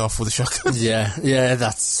blowing a head off with a shotgun. Yeah,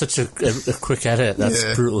 that's such a quick edit.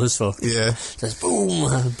 That's brutal as fuck. Yeah. Just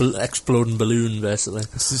boom, exploding balloon, basically.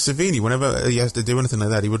 Savini, whenever he has to do anything like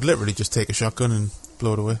that, he would literally just take a shotgun and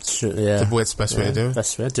blow it away. Sure, yeah. It's the best way to do it.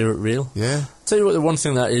 Best way, do it real. Yeah. Tell you what, the one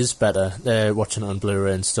thing that is better, watching it on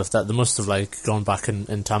Blu-ray and stuff, that they must have, like, gone back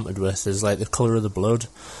and tampered with, is, like, the colour of the blood.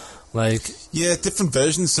 Like, yeah, different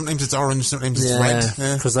versions. Sometimes it's orange, sometimes it's red.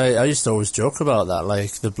 Because I used to always joke about that.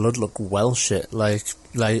 Like, the blood looked well shit. Like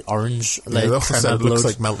orange. Yeah, like it looks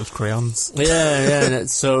like melted crayons. Yeah. And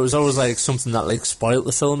so it was always like something that like spoilt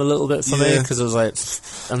the film a little bit for me, because I was like,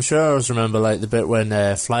 I'm sure I always remember like the bit when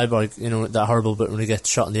Flyboy, you know, that horrible bit when he gets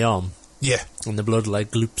shot in the arm. Yeah. And the blood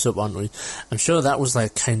like gloops up onto it. I'm sure that was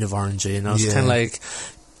like kind of orangey, and I was kind of like,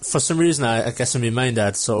 for some reason, I guess in my mind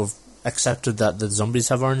I'd sort of accepted that the zombies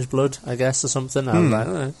have orange blood, I guess, or something. I was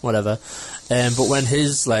like, whatever. But when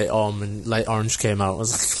his like arm and like orange came out, I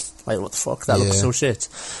was like, what the fuck? That looks so shit.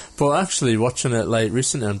 But actually, watching it like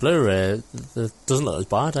recently on Blu-ray, it doesn't look as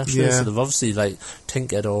bad. Actually, so they've obviously like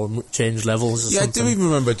tinkered or changed levels. Or something. I do even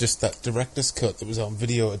remember just that director's cut that was on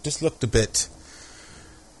video. It just looked a bit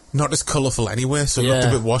not as colourful anyway, so it looked a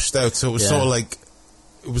bit washed out. So it was sort of like.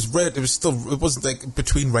 It was red. It wasn't like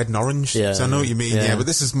between red and orange. Yeah, so I know what you mean. Yeah, but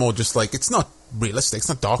this is more just like, it's not realistic. It's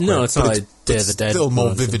not dark red. No, it's not like Day of the Dead. Still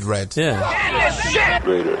more vivid red. Yeah.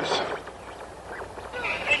 Raiders.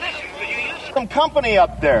 Some company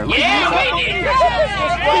up there. Yeah, we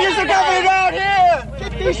need some company down here.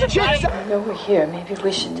 Get these chicks. I know we're here. Maybe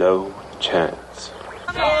we should. No chance.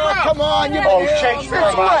 Oh, come on, you shake your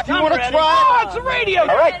butt. You want to try? Oh, it's a radio.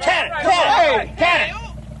 All right, can it.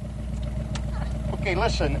 Okay,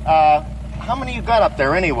 listen, how many you got up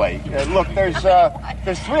there anyway? Look, there's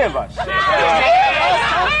three of us.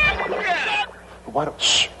 Why don't...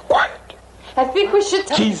 Shh, quiet. I think we should...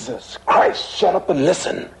 Jesus Christ, shut up and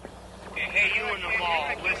listen. Hey, you in the mall,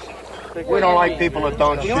 listen. We don't like people that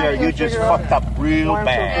don't share. You just fucked up real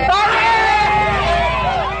bad.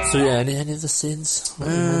 So yeah, any of the scenes you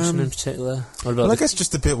mentioned in particular? What about I guess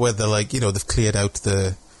just the bit where they're like, you know, they've cleared out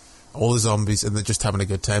all the zombies and they're just having a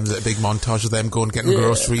good time. There's a big montage of them going getting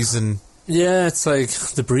groceries and... Yeah, it's like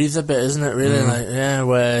the breather bit, isn't it, really? Like,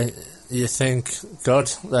 where you think, God,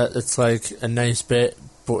 that it's like a nice bit,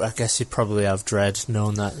 but I guess you probably have dread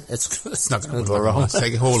knowing that it's not going to go wrong. It's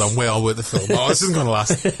like, hold on, we're all with the film. Oh, this isn't going to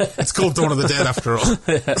last. It's called Dawn of the Dead after all.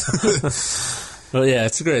 Well, yeah,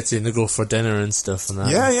 it's a great scene to go for dinner and stuff. And that.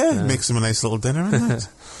 Yeah. Makes them a nice little dinner, isn't it?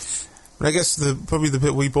 But I guess probably the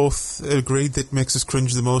bit we both agreed that makes us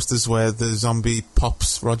cringe the most is where the zombie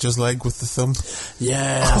pops Roger's leg with the thumb.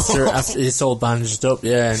 Yeah, after it's all bandaged up,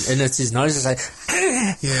 and it's his noise, it's like...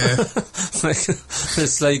 like,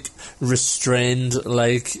 it's like restrained,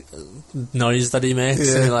 like, noise that he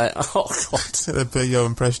makes, and you're like, oh God. A bit your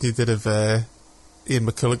impression you did of... Ian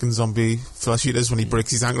McCulloch's zombie flesh eaters when he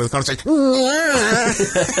breaks his ankle, it's kind of like,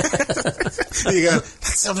 you go, that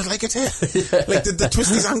sounded like it here. Like, did they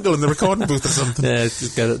twist his ankle in the recording booth or something? Yeah,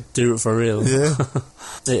 just do it for real. Yeah,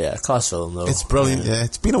 class film though. It's brilliant. Yeah,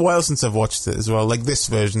 it's been a while since I've watched it as well. Like this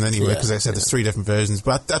version anyway, because I said there's 3 different versions.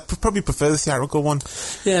 But I'd probably prefer the theatrical one.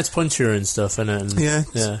 Yeah, it's punchier and stuff, isn't it? And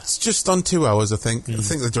it's just on 2 hours. I think. I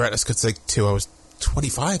think the director's cut's like 2 hours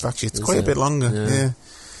 25. Actually, it's quite a bit longer. Yeah.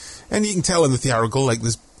 And you can tell in the theatrical, like,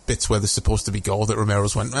 there's bits where there's supposed to be gore that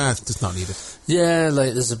Romero's went, it's not needed. Yeah,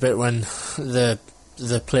 like, there's a bit when the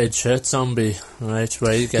plaid shirt zombie, right,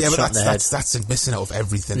 where he gets shot in the head. That's missing out of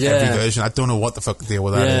everything, every version. I don't know what the fuck the deal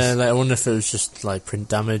with that is. Yeah, like, I wonder if it was just, like, print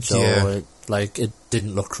damage or, it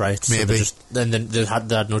didn't look right. Maybe. So then they had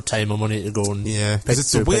no time or money to go and... Yeah, because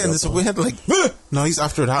it's a weird, like, noise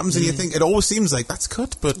after it happens, and you think, it always seems like that's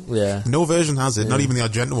cut, but no version has it, not even the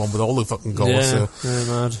Argento one with all the fucking gore.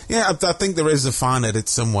 Mad. Yeah, I think there is a fan edit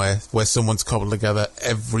somewhere where someone's cobbled together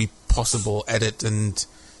every possible edit and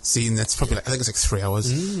scene. That's probably I think it's like 3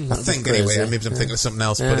 hours. I think anyway. Maybe I'm thinking of something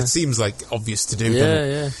else, but it seems like obvious to do.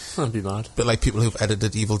 Yeah, that'd be mad. But like people who've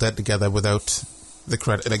edited Evil Dead together without the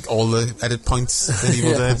credit, like all the edit points in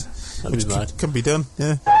Evil Dead, which can be done.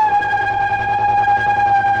 Yeah.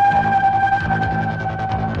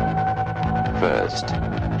 First,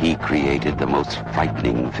 he created the most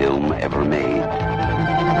frightening film ever made.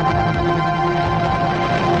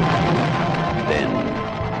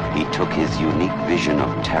 Then, he took his unique vision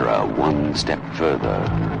of terror one step further.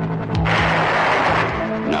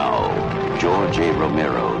 Now, George A.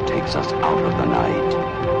 Romero takes us out of the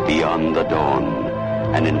night, beyond the dawn,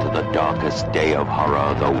 and into the darkest day of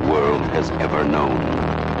horror the world has ever known.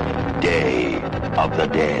 Day of the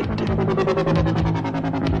Dead.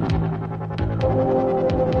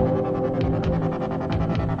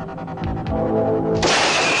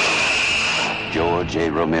 George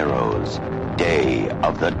A. Romero's Day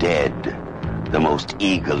of the Dead, the most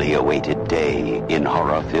eagerly awaited day in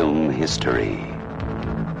horror film history.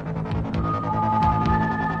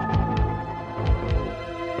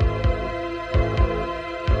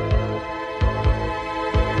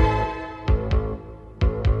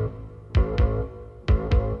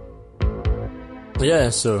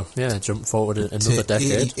 Yeah, so, jump forward another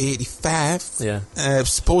decade. 85. Yeah.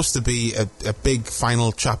 Supposed to be a big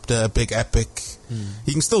final chapter, a big epic.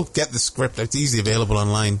 You can still get the script, it's easily available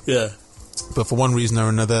online. Yeah. But for one reason or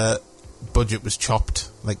another, budget was chopped,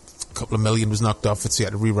 like a couple of million was knocked off, so you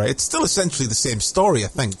had to rewrite. It's still essentially the same story, I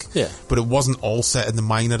think. Yeah. But it wasn't all set in the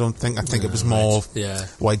mine, I don't think. I think it was more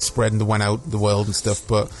widespread and went out in the world and stuff.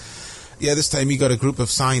 But, yeah, this time you got a group of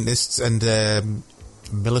scientists and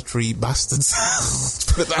military bastards.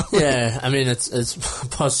 Let's put it that way. Yeah, I mean, it's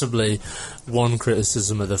possibly one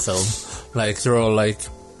criticism of the film. Like, they're all, like,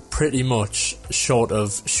 pretty much short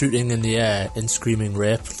of shooting in the air and screaming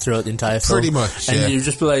rape throughout the entire film. Pretty much, and yeah. you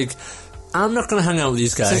just be like, I'm not going to hang out with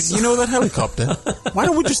these guys. So, you know that helicopter? Why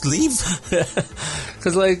don't we just leave?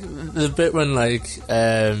 Because, like, the bit when, like,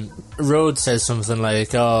 Rhodes says something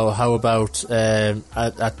like, oh, how about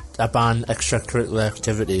a ban extracurricular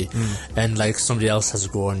activity, and, like, somebody else has a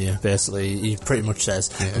go on you, basically, he pretty much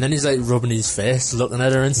says. Yeah. And then he's, like, rubbing his face, looking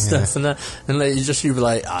at her and stuff, and that, and, like, you'd be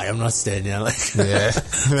like, I'm not staying here, like,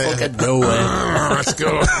 fucking no way. Let's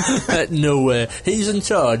go. No way. He's in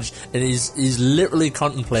charge, and he's literally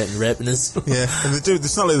contemplating raping us. Yeah, and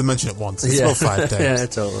it's not like they mention it once, it's about 5 times. Yeah,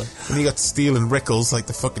 totally. And you got Steele and Rickles, like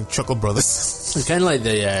the fucking Chuckle Brothers. It's kind of like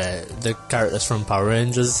the characters from Power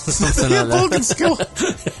Rangers or something like that. Bulk and Skill.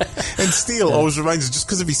 And Steele always reminds us, just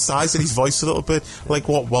because of his size and his voice a little bit, like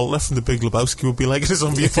what Walter from The Big Lebowski would be like in a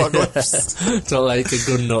zombie apocalypse. It's not like a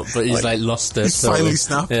good nut, but he's like lost it. He's finally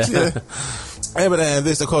snapped. Yeah.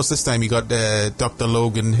 But of course this time you got Dr.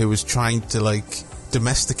 Logan, who was trying to like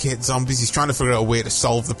domesticate zombies. He's trying to figure out a way to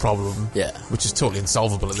solve the problem, which is totally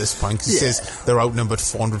insolvable at this point, because he says they're outnumbered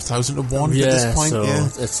 400,000 to 1 at this point. So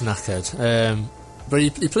it's knackered. But he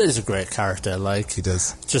plays a great character, like... He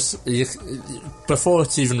does. Just, before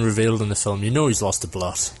it's even revealed in the film, you know he's lost a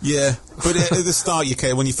blot. Yeah, but at the start,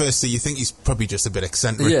 when you first see, you think he's probably just a bit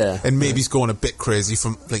eccentric. Yeah. And maybe he's going a bit crazy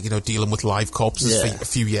from, like, dealing with live corpses for a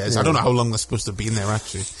few years. I don't know how long they're supposed to be in there,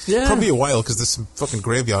 actually. Yeah. Probably a while, because there's some fucking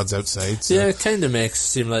graveyards outside. So. Yeah, it kind of makes it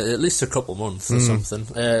seem like at least a couple months or something.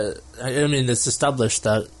 I mean, it's established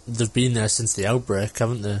that they've been there since the outbreak,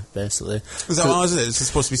 haven't they, basically? Is that what it is? It's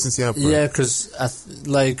supposed to be since the outbreak? Yeah, because,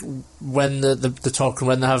 when the talk,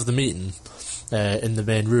 when they have the meeting in the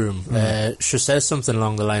main room, she says something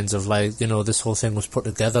along the lines of, like, this whole thing was put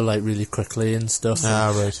together, like, really quickly and stuff.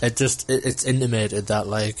 Right. It's intimated that,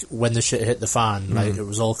 like, when the shit hit the fan, like, it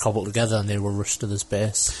was all cobbled together and they were rushed to this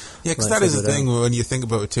base. Yeah, because that is the thing, when you think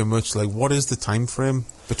about it too much, like, what is the time frame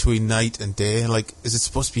between night and day? Like, is it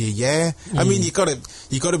supposed to be a year? I mean, you gotta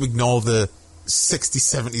ignore the 60s,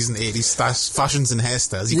 70s and 80s fashions and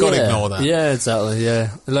hairstyles. You gotta ignore that. Yeah, exactly,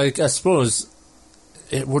 yeah. Like, I suppose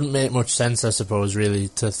it wouldn't make much sense, I suppose, really,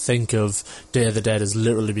 to think of Day of the Dead as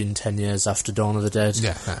literally being 10 years after Dawn of the Dead.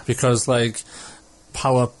 Yeah. Because, like,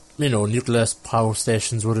 nuclear power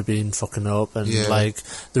stations would have been fucking up, and like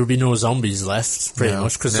there would be no zombies left, pretty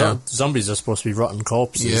much, because zombies are supposed to be rotten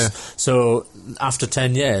corpses. Yeah. So after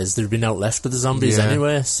 10 years, there'd be no left of the zombies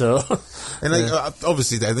anyway. So, and like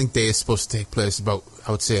obviously, I think Day is supposed to take place about,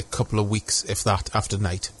 I would say, a couple of weeks, if that, after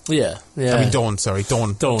Night. Yeah. I mean Dawn. A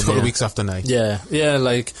couple of weeks after Night. Yeah,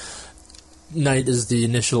 like. Night is the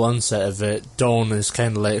initial onset of it. Dawn is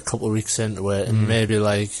kind of like a couple of weeks into it, and maybe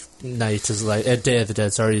like Night is like Day of the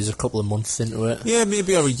Dead. Sorry, is a couple of months into it. Yeah,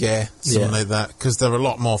 maybe over a year, something like that. Because they're a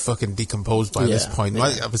lot more fucking decomposed by this point. Yeah.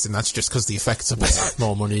 Like, obviously, that's just because the effects are better.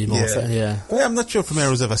 More money, more But I'm not sure if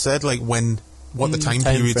Romero's ever said like what the time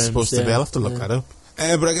period is supposed to be. I'll have to look that up.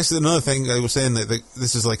 But I guess another thing I was saying that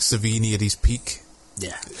this is like Savini at his peak.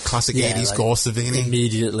 Yeah, classic 80s like gore Savini.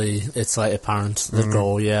 Immediately, it's like apparent the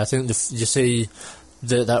gore. Yeah, I think you see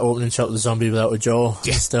that opening shot of the zombie without a jaw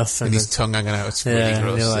and stuff, and his tongue hanging out. It's really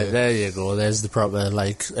gross. And you're like, there you go. There's the proper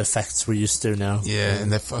like effects we're used to now. Yeah,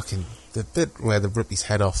 and they're fucking. The bit where they rip his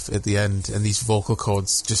head off at the end and these vocal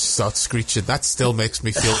cords just start screeching, that still makes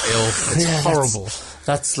me feel ill. It's horrible.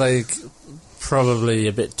 That's like probably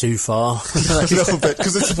a bit too far. A little bit,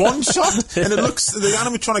 because it's one shot and the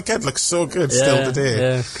animatronic head looks so good still today.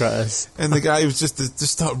 Yeah, crass. And the guy was just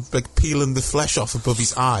start like peeling the flesh off above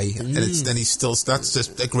his eye, and then he's still. That's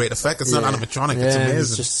just a great effect. It's not animatronic. It's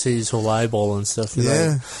amazing. Just see his whole eyeball and stuff.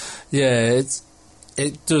 Yeah,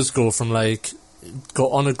 it does go from like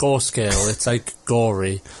on a gore scale. It's like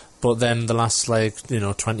gory. but then the last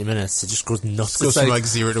 20 minutes, it just goes nuts. It goes from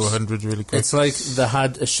 0 to 100 really quick. It's like they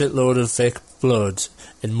had a shitload of fake blood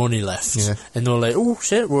and money left, and they were like, "Oh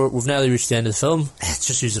shit, we've nearly reached the end of the film. Let's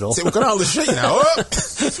just use it all. So we've got all the shit now."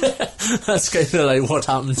 That's kind of like what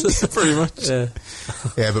happened. Pretty much.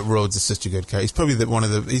 Yeah, but Rhodes is such a good guy. He's probably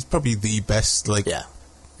he's probably the best.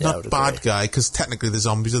 Not bad guy, because technically the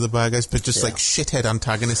zombies are the bad guys, but just shithead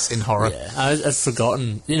antagonists in horror. Yeah, I'd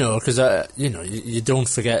forgotten, because you don't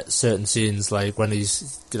forget certain scenes, like when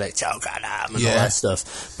he's like choke on him and all that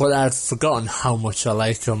stuff. But I'd forgotten how much I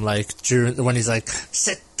like him, when he's like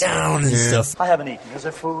sit down and stuff. I haven't eaten. Is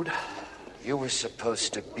there food? You were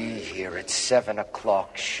supposed to be here at 7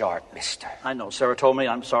 o'clock sharp, mister. I know. Sarah told me.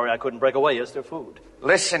 I'm sorry I couldn't break away. Is there food?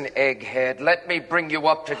 Listen, egghead, let me bring you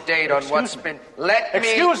up to date on what's been...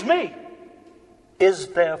 Excuse me! Is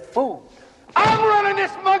there food? I'm running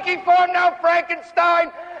this monkey farm now,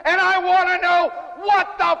 Frankenstein, and I want to know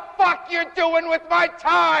what the fuck you're doing with my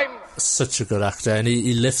time! Such a good actor, and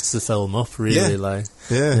he lifts the film up, really,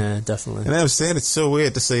 Yeah, definitely. And I was saying, it's so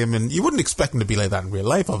weird to see him in... You wouldn't expect him to be like that in real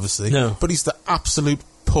life, obviously. No. But he's the absolute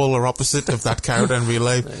polar opposite of that character in real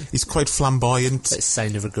life. He's quite flamboyant. It's a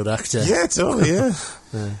sign of a good actor. Yeah, totally,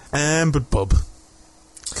 but Bub.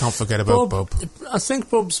 Can't forget about Bub. I think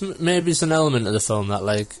Bub's maybe is an element of the film that,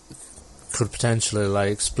 could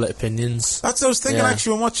potentially, split opinions. That's what I was thinking,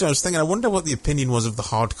 actually, when watching. I was thinking, I wonder what the opinion was of the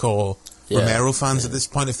hardcore Romero fans at this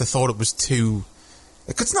point, if they thought it was too...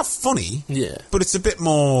 It's not funny, but it's a bit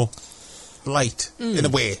more... light, in a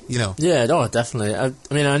way, Yeah, no, definitely.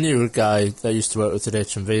 I knew a guy that used to work with at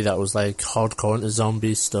HMV that was, hardcore into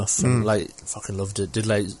zombie stuff, and, fucking loved it. Did,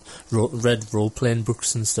 read role-playing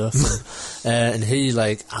books and stuff, and he,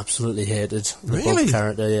 absolutely hated the Bub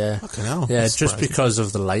character, yeah. Fucking hell. Yeah, just because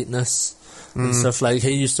of the lightness and stuff.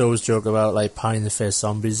 He used to always joke about, pie-in-the-face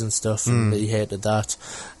zombies and stuff, and he hated that.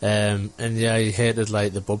 And, he hated,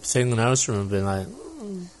 the Bub thing, and I was remembering,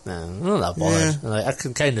 no, I'm not that bothered. I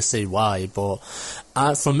can kind of see why, but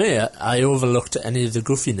for me, I overlooked any of the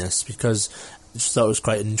goofiness because I just thought it was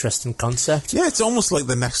quite an interesting concept. Yeah, it's almost like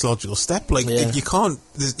the next logical step. If you can't,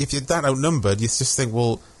 if you're that outnumbered, you just think,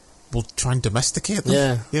 well, we'll try and domesticate them.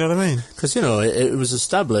 Yeah. You know what I mean? Because, it was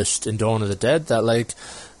established in Dawn of the Dead that,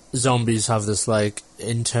 zombies have this,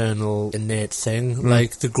 internal, innate thing. They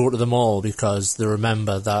go to the mall because they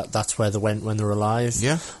remember that that's where they went when they were alive.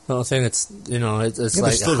 Yeah. I think it's, it's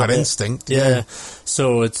they've still got instinct. Yeah.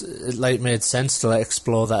 So it made sense to,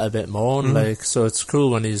 explore that a bit more. And, so it's cool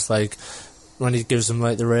when he's, when he gives him,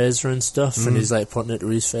 the razor and stuff, and he's, putting it to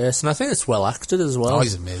his face. And I think it's well acted as well. Oh,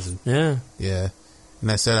 he's amazing. Yeah. Yeah.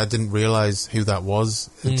 And I said I didn't realise who that was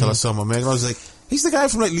until I saw my mate. I was like... He's the guy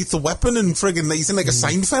from Lethal Weapon and friggin' he's in a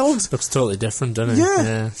Seinfeld. Looks totally different, doesn't he?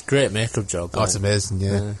 Yeah. Great makeup job. Oh, it's amazing,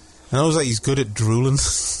 yeah. And I was he's good at drooling.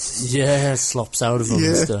 Yeah, slops out of him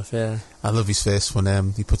and stuff, yeah. I love his face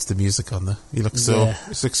when he puts the music on there. He looks so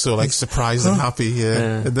surprised and happy,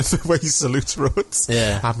 and the way he salutes Rhodes.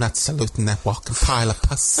 Yeah. I'm not saluting that walking pile of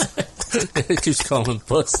puss. He keeps calling him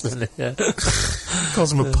puss, doesn't he? Yeah.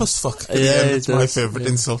 Calls him a puss fuck. It's my favourite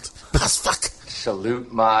insult. Puss fuck.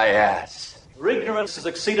 Salute my ass. Your ignorance is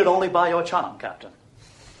exceeded only by your charm, Captain.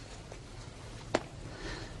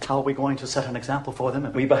 How are we going to set an example for them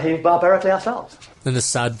if we behave barbarically ourselves? And the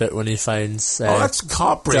sad bit when he finds... that's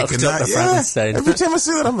heartbreaking. Dr. Frankenstein. Every time I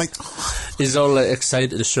see that, I'm like... He's all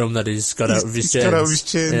excited to show him that he's got out of his chains. Got out of his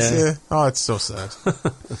chains, yeah. Oh, it's so sad.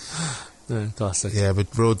 Classic. Yeah,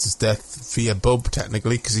 but Rhodes' death via Bub,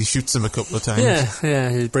 technically, because he shoots him a couple of times.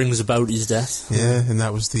 Yeah, he brings about his death. Yeah, and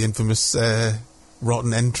that was the infamous...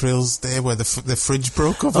 rotten entrails there where the fridge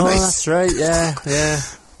broke overnight. Oh, that's right, yeah.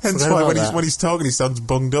 Hence why when he's talking he sounds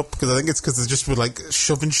bunged up, because I think it's because they just were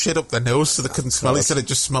shoving shit up their nose so they couldn't smell it. He said it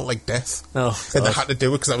just smelled like death. And they had to do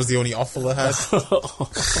it because that was the only offal they had.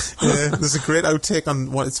 Yeah, there's a great outtake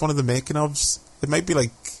on it's one of the making ofs. It might be I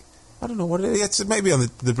don't know what it is. It might be on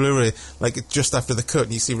the Blu-ray, just after the cut,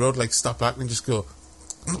 and you see Rhodes stop acting and just go...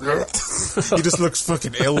 He just looks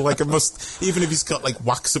fucking ill. It must, even if he's got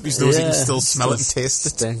wax up his nose, he can still smell it and taste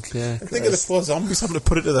it. Stink, yeah. I think of the poor zombies having to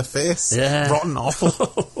put it to their face. Yeah. Rotten awful.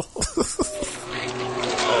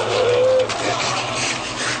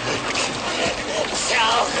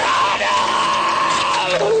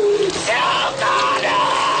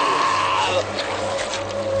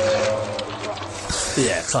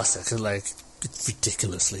 Yeah, classic. It's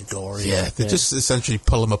ridiculously gory. Yeah, they just essentially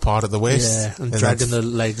pull him apart at the waist. Yeah, and dragging the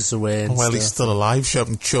legs away and while stuff. He's still alive, shove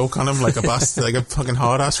and choke on him like a bastard, like a fucking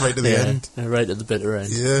hard ass right to the end. Right at the bitter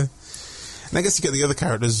end. Yeah. And I guess you get the other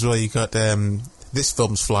characters as well. You got this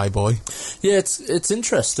film's Flyboy. Yeah, it's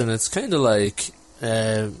interesting. It's kind of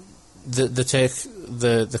they take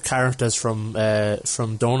the characters from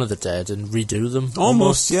Dawn of the Dead and redo them.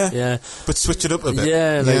 Almost, yeah. But switch it up a bit.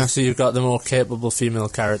 Yeah, so you've got the more capable female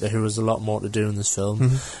character who has a lot more to do in this film.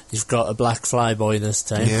 Mm-hmm. You've got a black flyboy this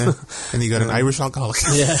time. Yeah, and you got an Irish alcoholic.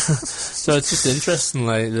 Yeah, so it's just interesting,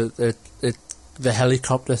 like, the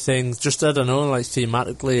helicopter thing, just, I don't know, like,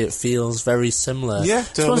 thematically it feels very similar. Yeah, totally.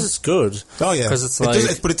 I suppose it's good. Oh, yeah. Because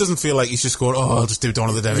it's but it doesn't feel like he's just going, I'll just do Dawn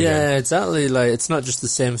of the Dead again. Yeah, exactly. Like, it's not just the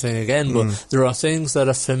same thing again, but there are things that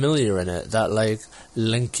are familiar in it that, like,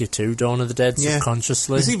 link you to Dawn of the Dead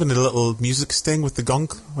subconsciously. There's even a little music sting with the gong.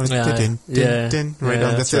 When it's din, right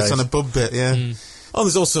on. That's on a bub bit, yeah. Oh,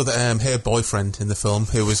 there's also her boyfriend in the film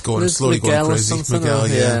who was slowly Miguel going crazy. Miguel,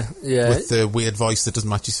 yeah. With the weird voice that doesn't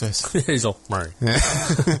match his face. He's all Murray. Yeah.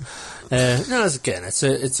 No, again,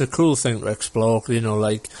 it's a cool thing to explore. You know,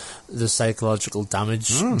 like the psychological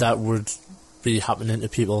damage that would be happening to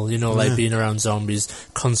people. You know, like being around zombies,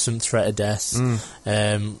 constant threat of death,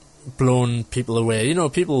 blowing people away. You know,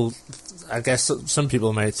 people. I guess some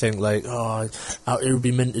people might think like, it would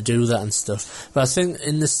be meant to do that and stuff. But I think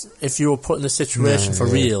if you were put in the situation for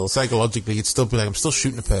real, psychologically, you'd still be like, I'm still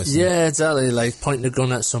shooting a person. Yeah, exactly. Like pointing a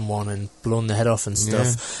gun at someone and blowing the head off and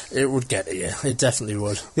stuff. It would get to you. It definitely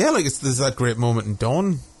would. Yeah, like there's that great moment in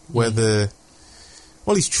Dawn where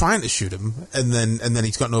he's trying to shoot him, and then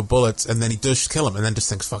he's got no bullets, and then he does kill him, and then just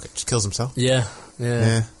thinks, fuck it, just kills himself. Yeah.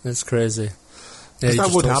 It's crazy. Yeah,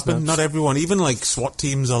 that would happen. Not everyone, even like SWAT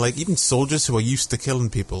teams or like even soldiers who are used to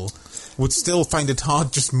killing people, would still find it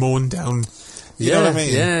hard just mowing down. You know what I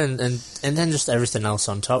mean? Yeah, and then just everything else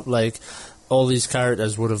on top. Like all these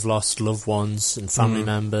characters would have lost loved ones and family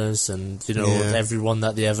members, and everyone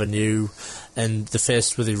that they ever knew, and they're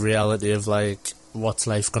faced with the reality of like, what's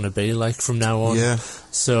life going to be like from now on? Yeah.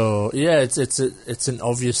 So it's an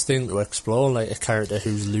obvious thing to explore, like a character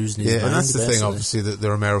who's losing his mind. And that's the basically. thing, obviously, that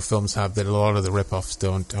the Romero films have that a lot of the rip-offs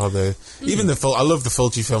don't. Or even I love the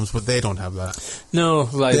Fulci films, but they don't have that. No,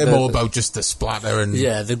 like they're more about just the splatter and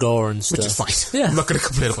the gore and stuff, which is fine. Yeah. I'm not going to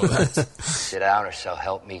complain about that. Sit down, or so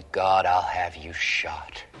help me God, I'll have you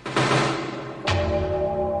shot. You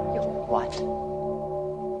what?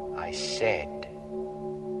 I said,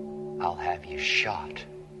 I'll have you shot.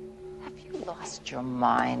 Have you lost your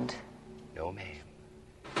mind? No, ma'am.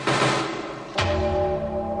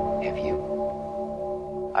 Have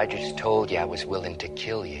you? I just told you I was willing to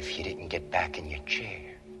kill you if you didn't get back in your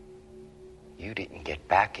chair. You didn't get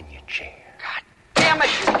back in your chair. God damn it,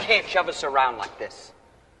 you can't shove us around like this.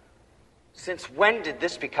 Since when did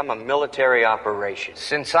this become a military operation?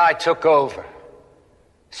 Since I took over.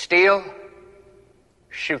 Steele,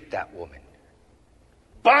 shoot that woman.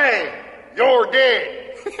 Bang! You're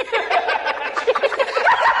dead.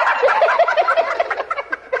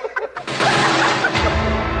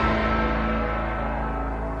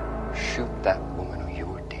 Shoot that woman or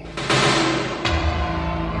you're dead.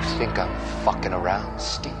 You think I'm fucking around,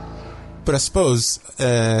 Steve? But I suppose,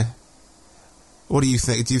 what do you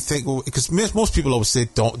think? Do you think, because most people always say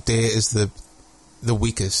Day is the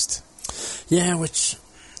weakest. Yeah, which...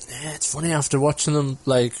 Yeah, it's funny after watching them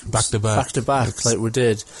like back to back, like we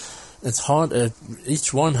did. It's hard to.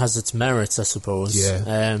 Each one has its merits, I suppose. Yeah,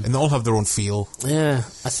 and they all have their own feel. Yeah,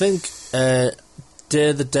 I think Day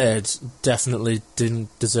of the Dead definitely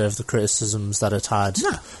didn't deserve the criticisms that it had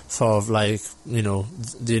for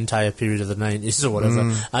the entire period of the 90s or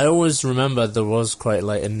whatever. I always remember there was quite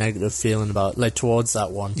like a negative feeling about towards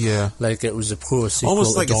that one. Yeah, like it was a poor sequel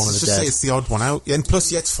almost like to Dawn of the Dead. It's the odd one out, and plus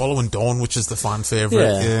it's following Dawn, which is the fan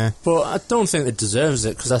favourite. Yeah, but I don't think it deserves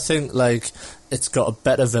it because I think it's got a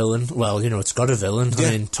better villain. Well, it's got a villain. Yeah.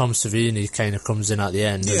 I mean, Tom Savini kind of comes in at the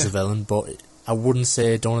end as a villain, but I wouldn't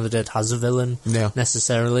say Dawn of the Dead has a villain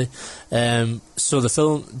necessarily. So the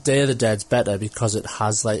film Day of the Dead's better because it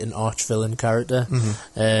has an arch villain character.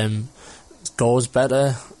 Gore's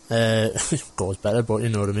better. Gore's better, but you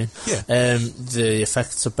know what I mean. Yeah. The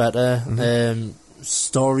effects are better.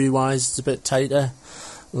 Story wise, it's a bit tighter.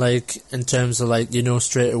 In terms of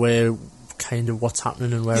straight away kind of what's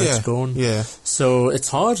happening and where it's going. Yeah. So it's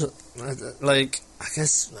hard. I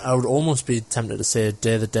guess I would almost be tempted to say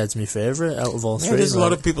Day of the Dead's my favourite out of all three. It is a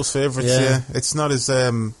lot of people's favourites, It's not as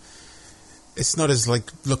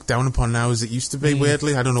looked down upon now as it used to be,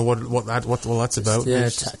 weirdly. I don't know what that's about. Yeah,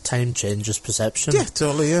 time changes perception. Yeah,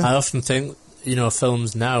 totally, yeah. I often think,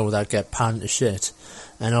 films now that get panned to shit,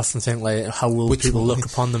 and I often think, how will people look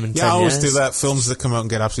upon them in 10 years? Yeah, I always do that. Films that come out and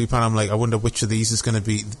get absolutely panned, I'm like, I wonder which of these is going to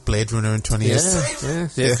be Blade Runner in 20 years. Yeah,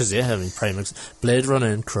 because, Blade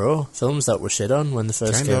Runner and Crow, films that were shit on when they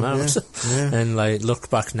first came out. Yeah. And,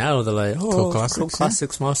 look back now, they're like, cult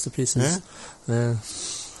classics, masterpieces. Yeah.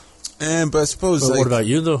 But I suppose... But what about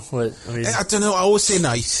you, though? I don't know, I always say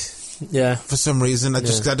night. Yeah. For some reason, I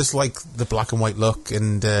just like the black and white look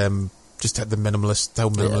and just had how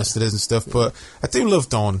minimalist it is and stuff. But I do love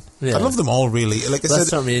Dawn. Yeah. I love them all, really. Like I said,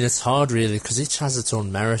 that's what I mean. It's hard, really, because each has its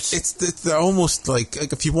own merit. They're almost like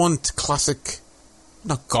if you want classic,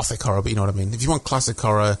 not gothic horror, but you know what I mean. If you want classic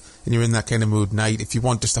horror and you're in that kind of mood, night. If you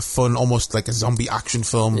want just a fun, almost like a zombie action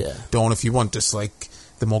film, Dawn. If you want just like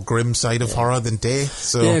the more grim side of horror than Day.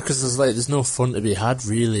 So yeah, because there's no fun to be had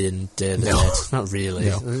really in Day of the Dead. Not really.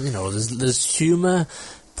 No. You know, there's humour,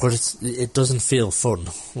 but it doesn't feel fun.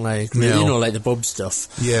 Like you know, like the Bub stuff.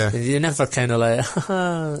 Yeah, you're never kind of like,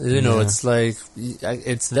 you know, it's like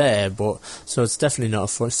it's there, but so it's definitely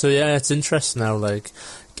not fun. So yeah, it's interesting now. Like,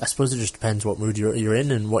 I suppose it just depends what mood you're in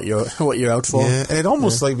and what you're out for. Yeah, and it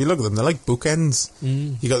almost like, if you look at them, they're like bookends.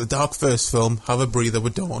 You got the dark first film, have a breather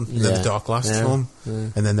with Dawn, and then the dark last film,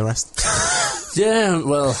 and then the rest. Yeah,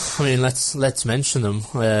 well, I mean, let's mention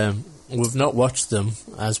them. We've not watched them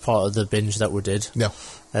as part of the binge that we did. No.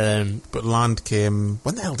 But Land came...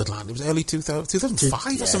 When the hell did Land? It was early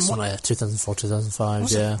 2005 or something? Yeah, 2004,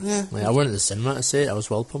 2005, yeah. I went to the cinema to see it. I was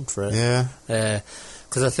well pumped for it. Yeah.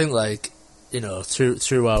 Because I think, like, you know,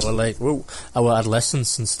 through our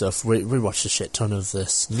adolescence and stuff, we watched a shit ton of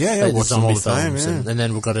this. Yeah, like, watched them all the time, and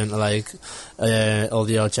then we got into, like, all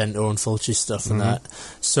the Argento and Fulci stuff and that.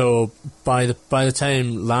 So, by the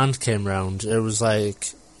time Land came round, it was like...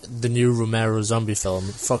 the new Romero zombie film,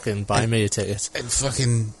 fucking buy me a ticket. And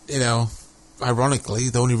fucking, you know, ironically,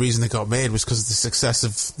 the only reason it got made was because of the success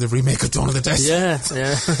of the remake of Dawn of the Dead. Yeah.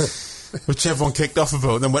 Which everyone kicked off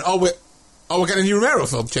about, and then went, we're getting a new Romero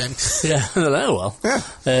film, Jen. Yeah, well. Yeah.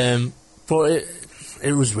 But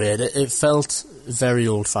it was weird. It felt very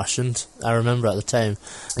old-fashioned, I remember at the time,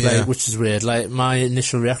 which is weird. Like, my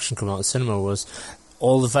initial reaction coming out of the cinema was...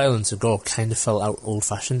 all the violence and gore kind of felt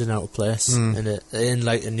old-fashioned and out of place in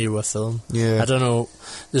like a newer film. Yeah. I don't know.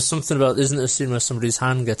 There's something about... isn't there a scene where somebody's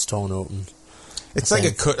hand gets torn open? It's like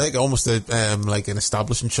a cut, like almost like an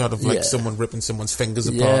establishing shot of like someone ripping someone's fingers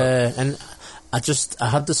apart. Yeah, and I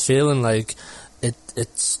had this feeling like it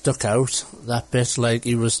stuck out, that bit, like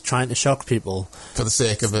he was trying to shock people. For the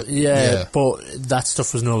sake of it. Yeah, but that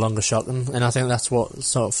stuff was no longer shocking, and I think that's what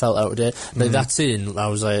sort of felt out of date. Like that scene, I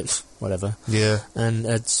was like, whatever. Yeah.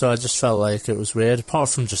 And so I just felt like it was weird, apart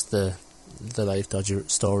from just the like dodgy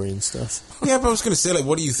story and stuff. Yeah, but I was going to say, like,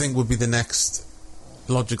 what do you think would be the next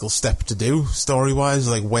logical step to do, story-wise?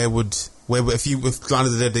 Like, if Land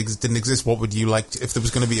of the Dead didn't exist, what would you like if there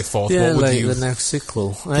was going to be a fourth? Yeah, what would like the next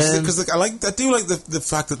sequel. Because I do like the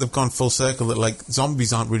fact that they've gone full circle. That like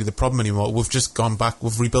zombies aren't really the problem anymore. We've just gone back.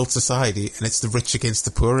 We've rebuilt society, and it's the rich against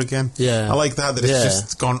the poor again. Yeah, I like that. It's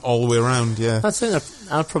just gone all the way around. Yeah, I think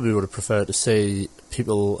I probably would have preferred to see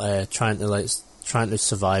people trying to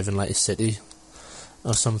survive in like a city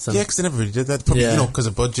or something. Yeah, because they never really did that. Probably because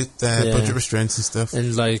of budget restraints and stuff.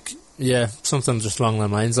 And like. Yeah, something just along those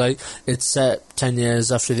lines. Like, it's set 10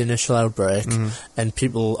 years after the initial outbreak, and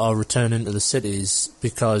people are returning to the cities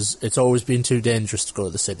because it's always been too dangerous to go to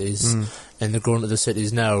the cities, and they're going to the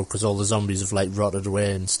cities now because all the zombies have, like, rotted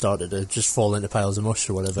away and started to just fall into piles of mush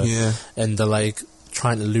or whatever. Yeah. And they're, like,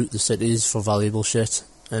 trying to loot the cities for valuable shit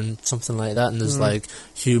and something like that, and there's, like,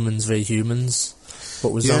 humans v humans,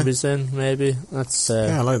 but with zombies in, maybe. That's...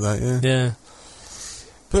 yeah, I like that, yeah. Yeah.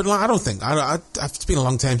 But like, I don't think... it's been a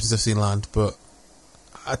long time since I've seen Land, but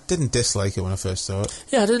I didn't dislike it when I first saw it.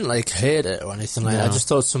 Yeah, I didn't, like, hate it or anything like that. I just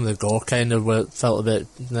thought some of the gore kind of felt a bit...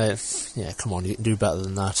 like, yeah, come on, you can do better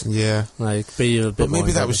than that. Yeah. Like, be a bit But maybe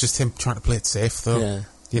more that was just him trying to play it safe, though. Yeah.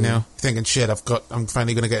 You know? Thinking, shit, I'm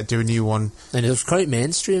finally going to do a new one. And it was quite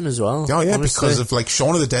mainstream as well. Oh, yeah, honestly. Because of, like,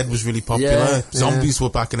 Shaun of the Dead was really popular. Yeah, Zombies were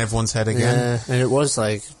back in everyone's head again. Yeah, and it was,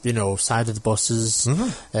 like, you know, side of the buses...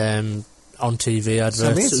 on TV adverts.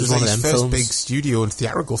 It was was one like of his them first films. big studio and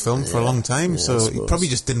theatrical film for a long time, so he probably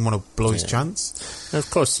just didn't want to blow his chance. And of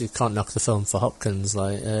course, you can't knock the film for Hopkins,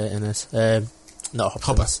 like, in it. Not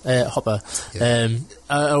Hopkins. Hopper. Yeah.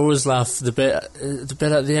 I always laugh the bit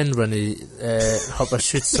at the end when Hopper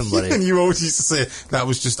shoots somebody. And you always used to say, that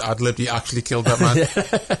was just ad-libbed, he actually killed that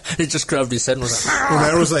man. He just grabbed his head and was like... And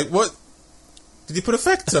I was like, what? Did he put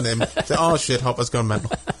effects on him? Oh shit, Hopper's gone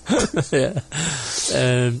mental. Yeah.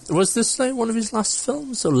 Was this like one of his last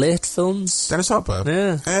films or late films? Dennis Hopper?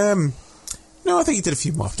 Yeah. No, I think he did a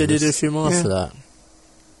few more. Did he do a few more after that?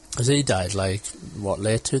 Because he died like, what,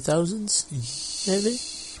 late 2000s? Maybe?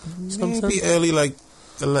 Something? Maybe early, like,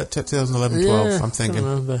 2011, 12, I'm thinking. I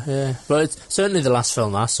remember, yeah. But it's certainly the last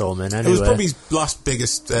film I saw him in, anyway. It was probably his last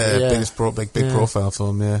biggest big profile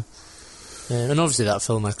film, yeah. Yeah, and obviously that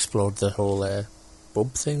film explored the whole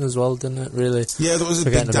bub thing as well, didn't it? Really? Yeah, there was a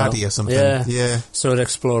Big Daddy or something. Yeah. So it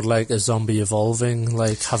explored like a zombie evolving,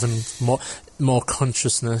 like having more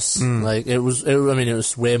consciousness. Like it was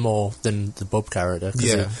way more than the bub character.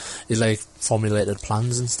 He like formulated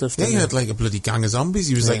plans and stuff. Yeah, he had like a bloody gang of zombies.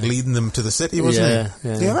 He was like leading them to the city, wasn't he?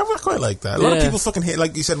 Yeah, I quite like that. A lot of people fucking hate,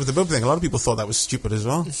 like you said with the bub thing. A lot of people thought that was stupid as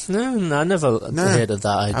well. No, I never hated that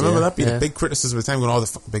idea. I remember that being a big criticism at the time when the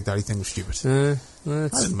fucking Big Daddy thing was stupid. I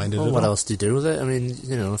didn't mind it at all. What else do you do with it? I mean,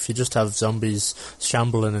 if you just have zombies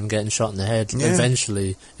shambling and getting shot in the head,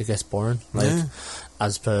 eventually it gets boring. Like,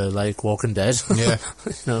 as per, like, Walking Dead. Yeah.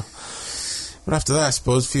 But after that, I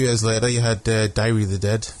suppose, a few years later, you had Diary of the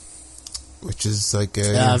Dead, which is like...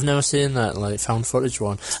 I've never seen that, like, found footage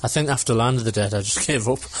one. I think after Land of the Dead, I just gave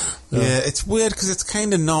up. Yeah, it's weird, because it's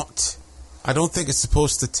kind of not... I don't think it's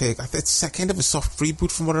supposed to take... It's kind of a soft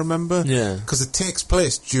reboot from what I remember. Yeah. Because it takes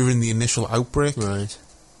place during the initial outbreak. Right.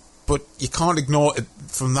 But you can't ignore it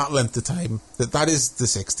from that length of time. That is the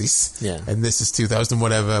 60s. Yeah. And this is 2000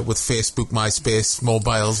 whatever, with Facebook, MySpace,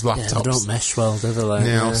 mobiles, laptops. Yeah, they don't mesh well, do they?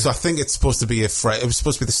 Like, So I think it's supposed to be it was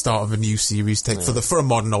supposed to be the start of a new series for a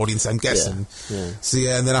modern audience, I'm guessing. Yeah. So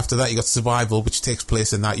and then after that you got Survival, which takes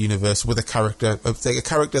place in that universe with a character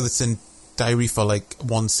that's in Diary for like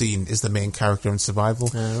one scene is the main character in Survival.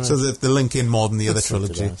 Right. So they link in more than the other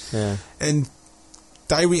trilogy. Yeah. And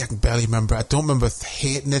Diary, I can barely remember. I don't remember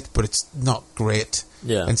hating it, but it's not great.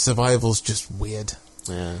 Yeah. And Survival's just weird.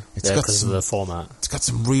 Yeah. It's got because of the format. It's got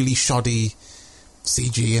some really shoddy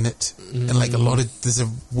CG in it, and like there's a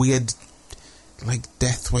weird like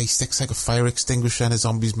death where he sticks like a fire extinguisher in a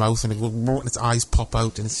zombie's mouth, and and its eyes pop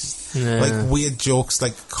out, and it's just like weird jokes,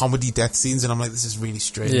 like comedy death scenes, and I'm like, this is really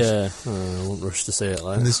strange. Yeah, I won't rush to say it.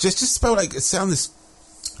 Like, and there's just about like it's on this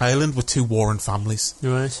island with two warring families,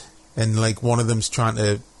 right? And like one of them's trying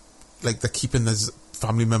to, like, they're keeping the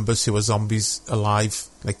family members who are zombies alive,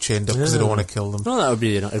 like chained up because they don't want to kill them. Well, that would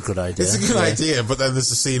be a good idea. It's a good idea, but then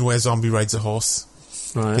there's a scene where a zombie rides a horse.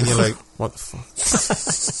 Right. And you're like, what the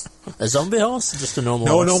fuck? A zombie horse? Just a normal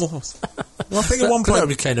horse? horse? No, a normal horse. Well, I think at one point... That would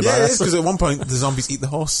be kind of it is, because at one point the zombies eat the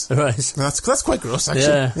horse. Right. That's quite gross,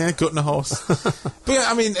 actually. Yeah, gutting a horse. But yeah,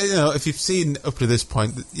 I mean, if you've seen up to this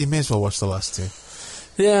point, you may as well watch the last two.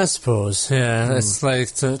 Yeah, I suppose. Yeah, it's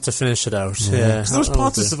like to finish it out. Yeah, because there was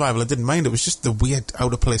parts of Survival I didn't mind. It was just the weird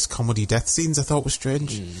out of place comedy death scenes I thought was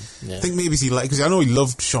strange. I think maybe because I know he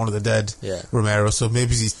loved Shaun of the Dead, Romero, so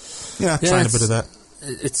maybe he's trying a bit of that.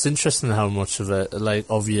 It's interesting how much of a like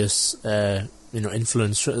obvious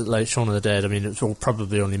influence like Shaun of the Dead. I mean, it was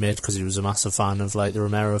probably only made because he was a massive fan of like the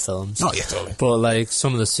Romero films. Oh yeah, totally. But like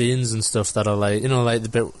some of the scenes and stuff that are like like the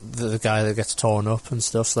bit the guy that gets torn up and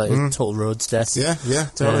stuff, like Total Road's death. Yeah,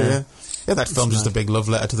 totally. Yeah, that film's just a big love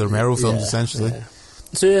letter to the Romero films, essentially. Yeah.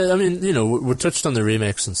 So yeah, I mean, we touched on the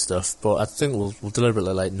remakes and stuff, but I think we'll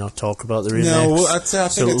deliberately like not talk about the remakes. No, I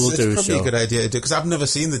think it's probably a good idea to do, because I've never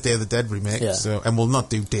seen the Day of the Dead remake, and we'll not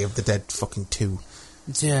do Day of the Dead fucking 2.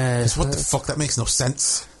 Yeah. Because what the fuck, that makes no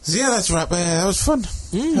sense. So yeah, that's right. That was fun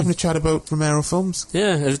having a chat about Romero films.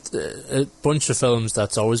 Yeah, a bunch of films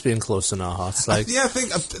that's always been close in our hearts. Like, I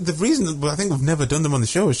think the reason I think we've never done them on the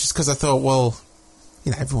show is just because I thought, well,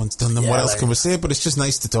 everyone's done them. What else can we say? But it's just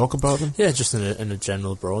nice to talk about them. Yeah, just in a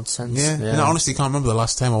general broad sense. Yeah. And I honestly can't remember the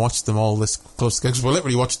last time I watched them all this close together, because we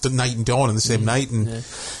literally watched Night and Dawn on the same night. And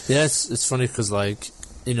it's funny because like,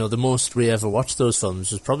 the most we ever watched those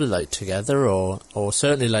films was probably like together, or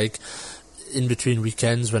certainly like in between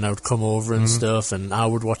weekends when I would come over and stuff, and I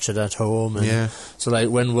would watch it at home. And so like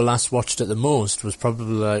when we last watched it the most was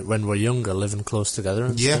probably like when we're younger, living close together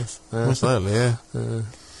and stuff. Most likely,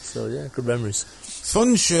 so yeah, good memories.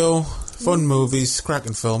 Fun show, fun movies,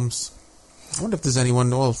 cracking films. I wonder if there's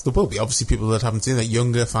anyone, well, there will be obviously people that haven't seen it,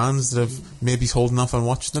 younger fans that have maybe holding off on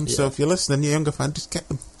watching them, so if you're listening, you're a younger fan, just get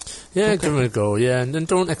them. Yeah, give them a go, and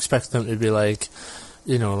don't expect them to be like,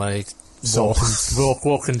 like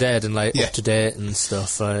Walking Dead and like up to date and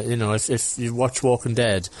stuff. If you watch Walking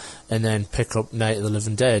Dead and then pick up Night of the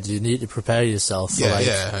Living Dead, you need to prepare yourself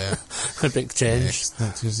for a big change.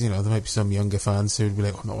 Because there might be some younger fans who'd be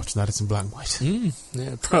like, I'm not watching that, it's in black and white.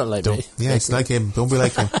 Yeah, probably like me. Yeah, it's like him. Don't be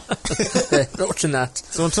like him. Not watching that.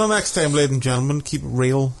 So until next time, ladies and gentlemen, keep it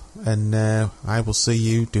real, and I will see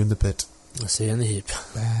you doing the pit. I'll see you in the heap.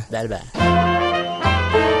 Bye. Bye.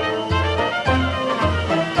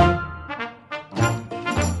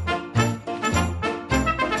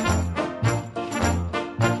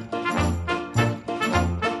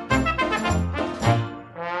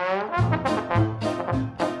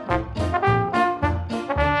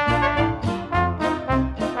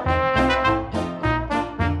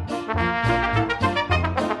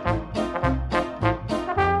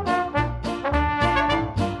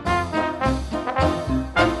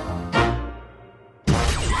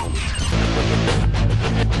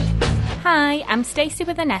 I'm Stacey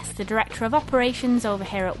with an S, the Director of Operations over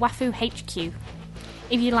here at Wafoo HQ.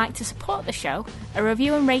 If you'd like to support the show, a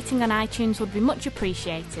review and rating on iTunes would be much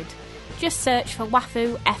appreciated. Just search for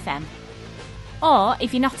Wafoo FM. Or,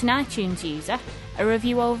 if you're not an iTunes user, a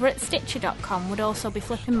review over at Stitcher.com would also be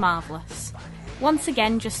flipping marvellous. Once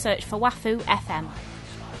again, just search for Wafoo FM.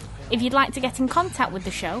 If you'd like to get in contact with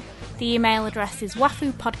the show, the email address is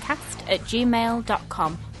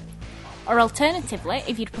wafoopodcast@gmail.com. Or alternatively,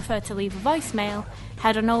 if you'd prefer to leave a voicemail,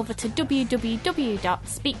 head on over to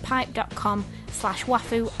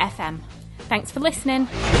www.speakpipe.com/wafoofm. Thanks for listening.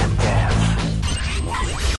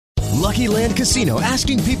 Lucky Land Casino,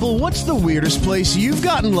 asking people, what's the weirdest place you've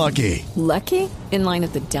gotten lucky? Lucky? In line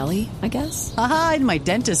at the deli, I guess? Aha, in my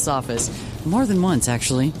dentist's office. More than once,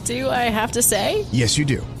 actually. Do I have to say? Yes, you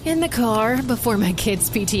do. In the car before my kids'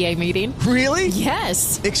 PTA meeting. Really?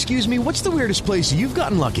 Yes. Excuse me, what's the weirdest place you've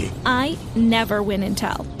gotten lucky? I never win and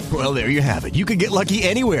tell. Well, there you have it. You can get lucky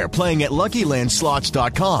anywhere, playing at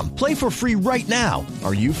LuckyLandSlots.com. Play for free right now.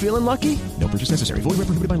 Are you feeling lucky? No purchase necessary. Void where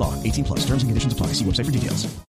prohibited by law. 18+. Terms and conditions apply. See website for details.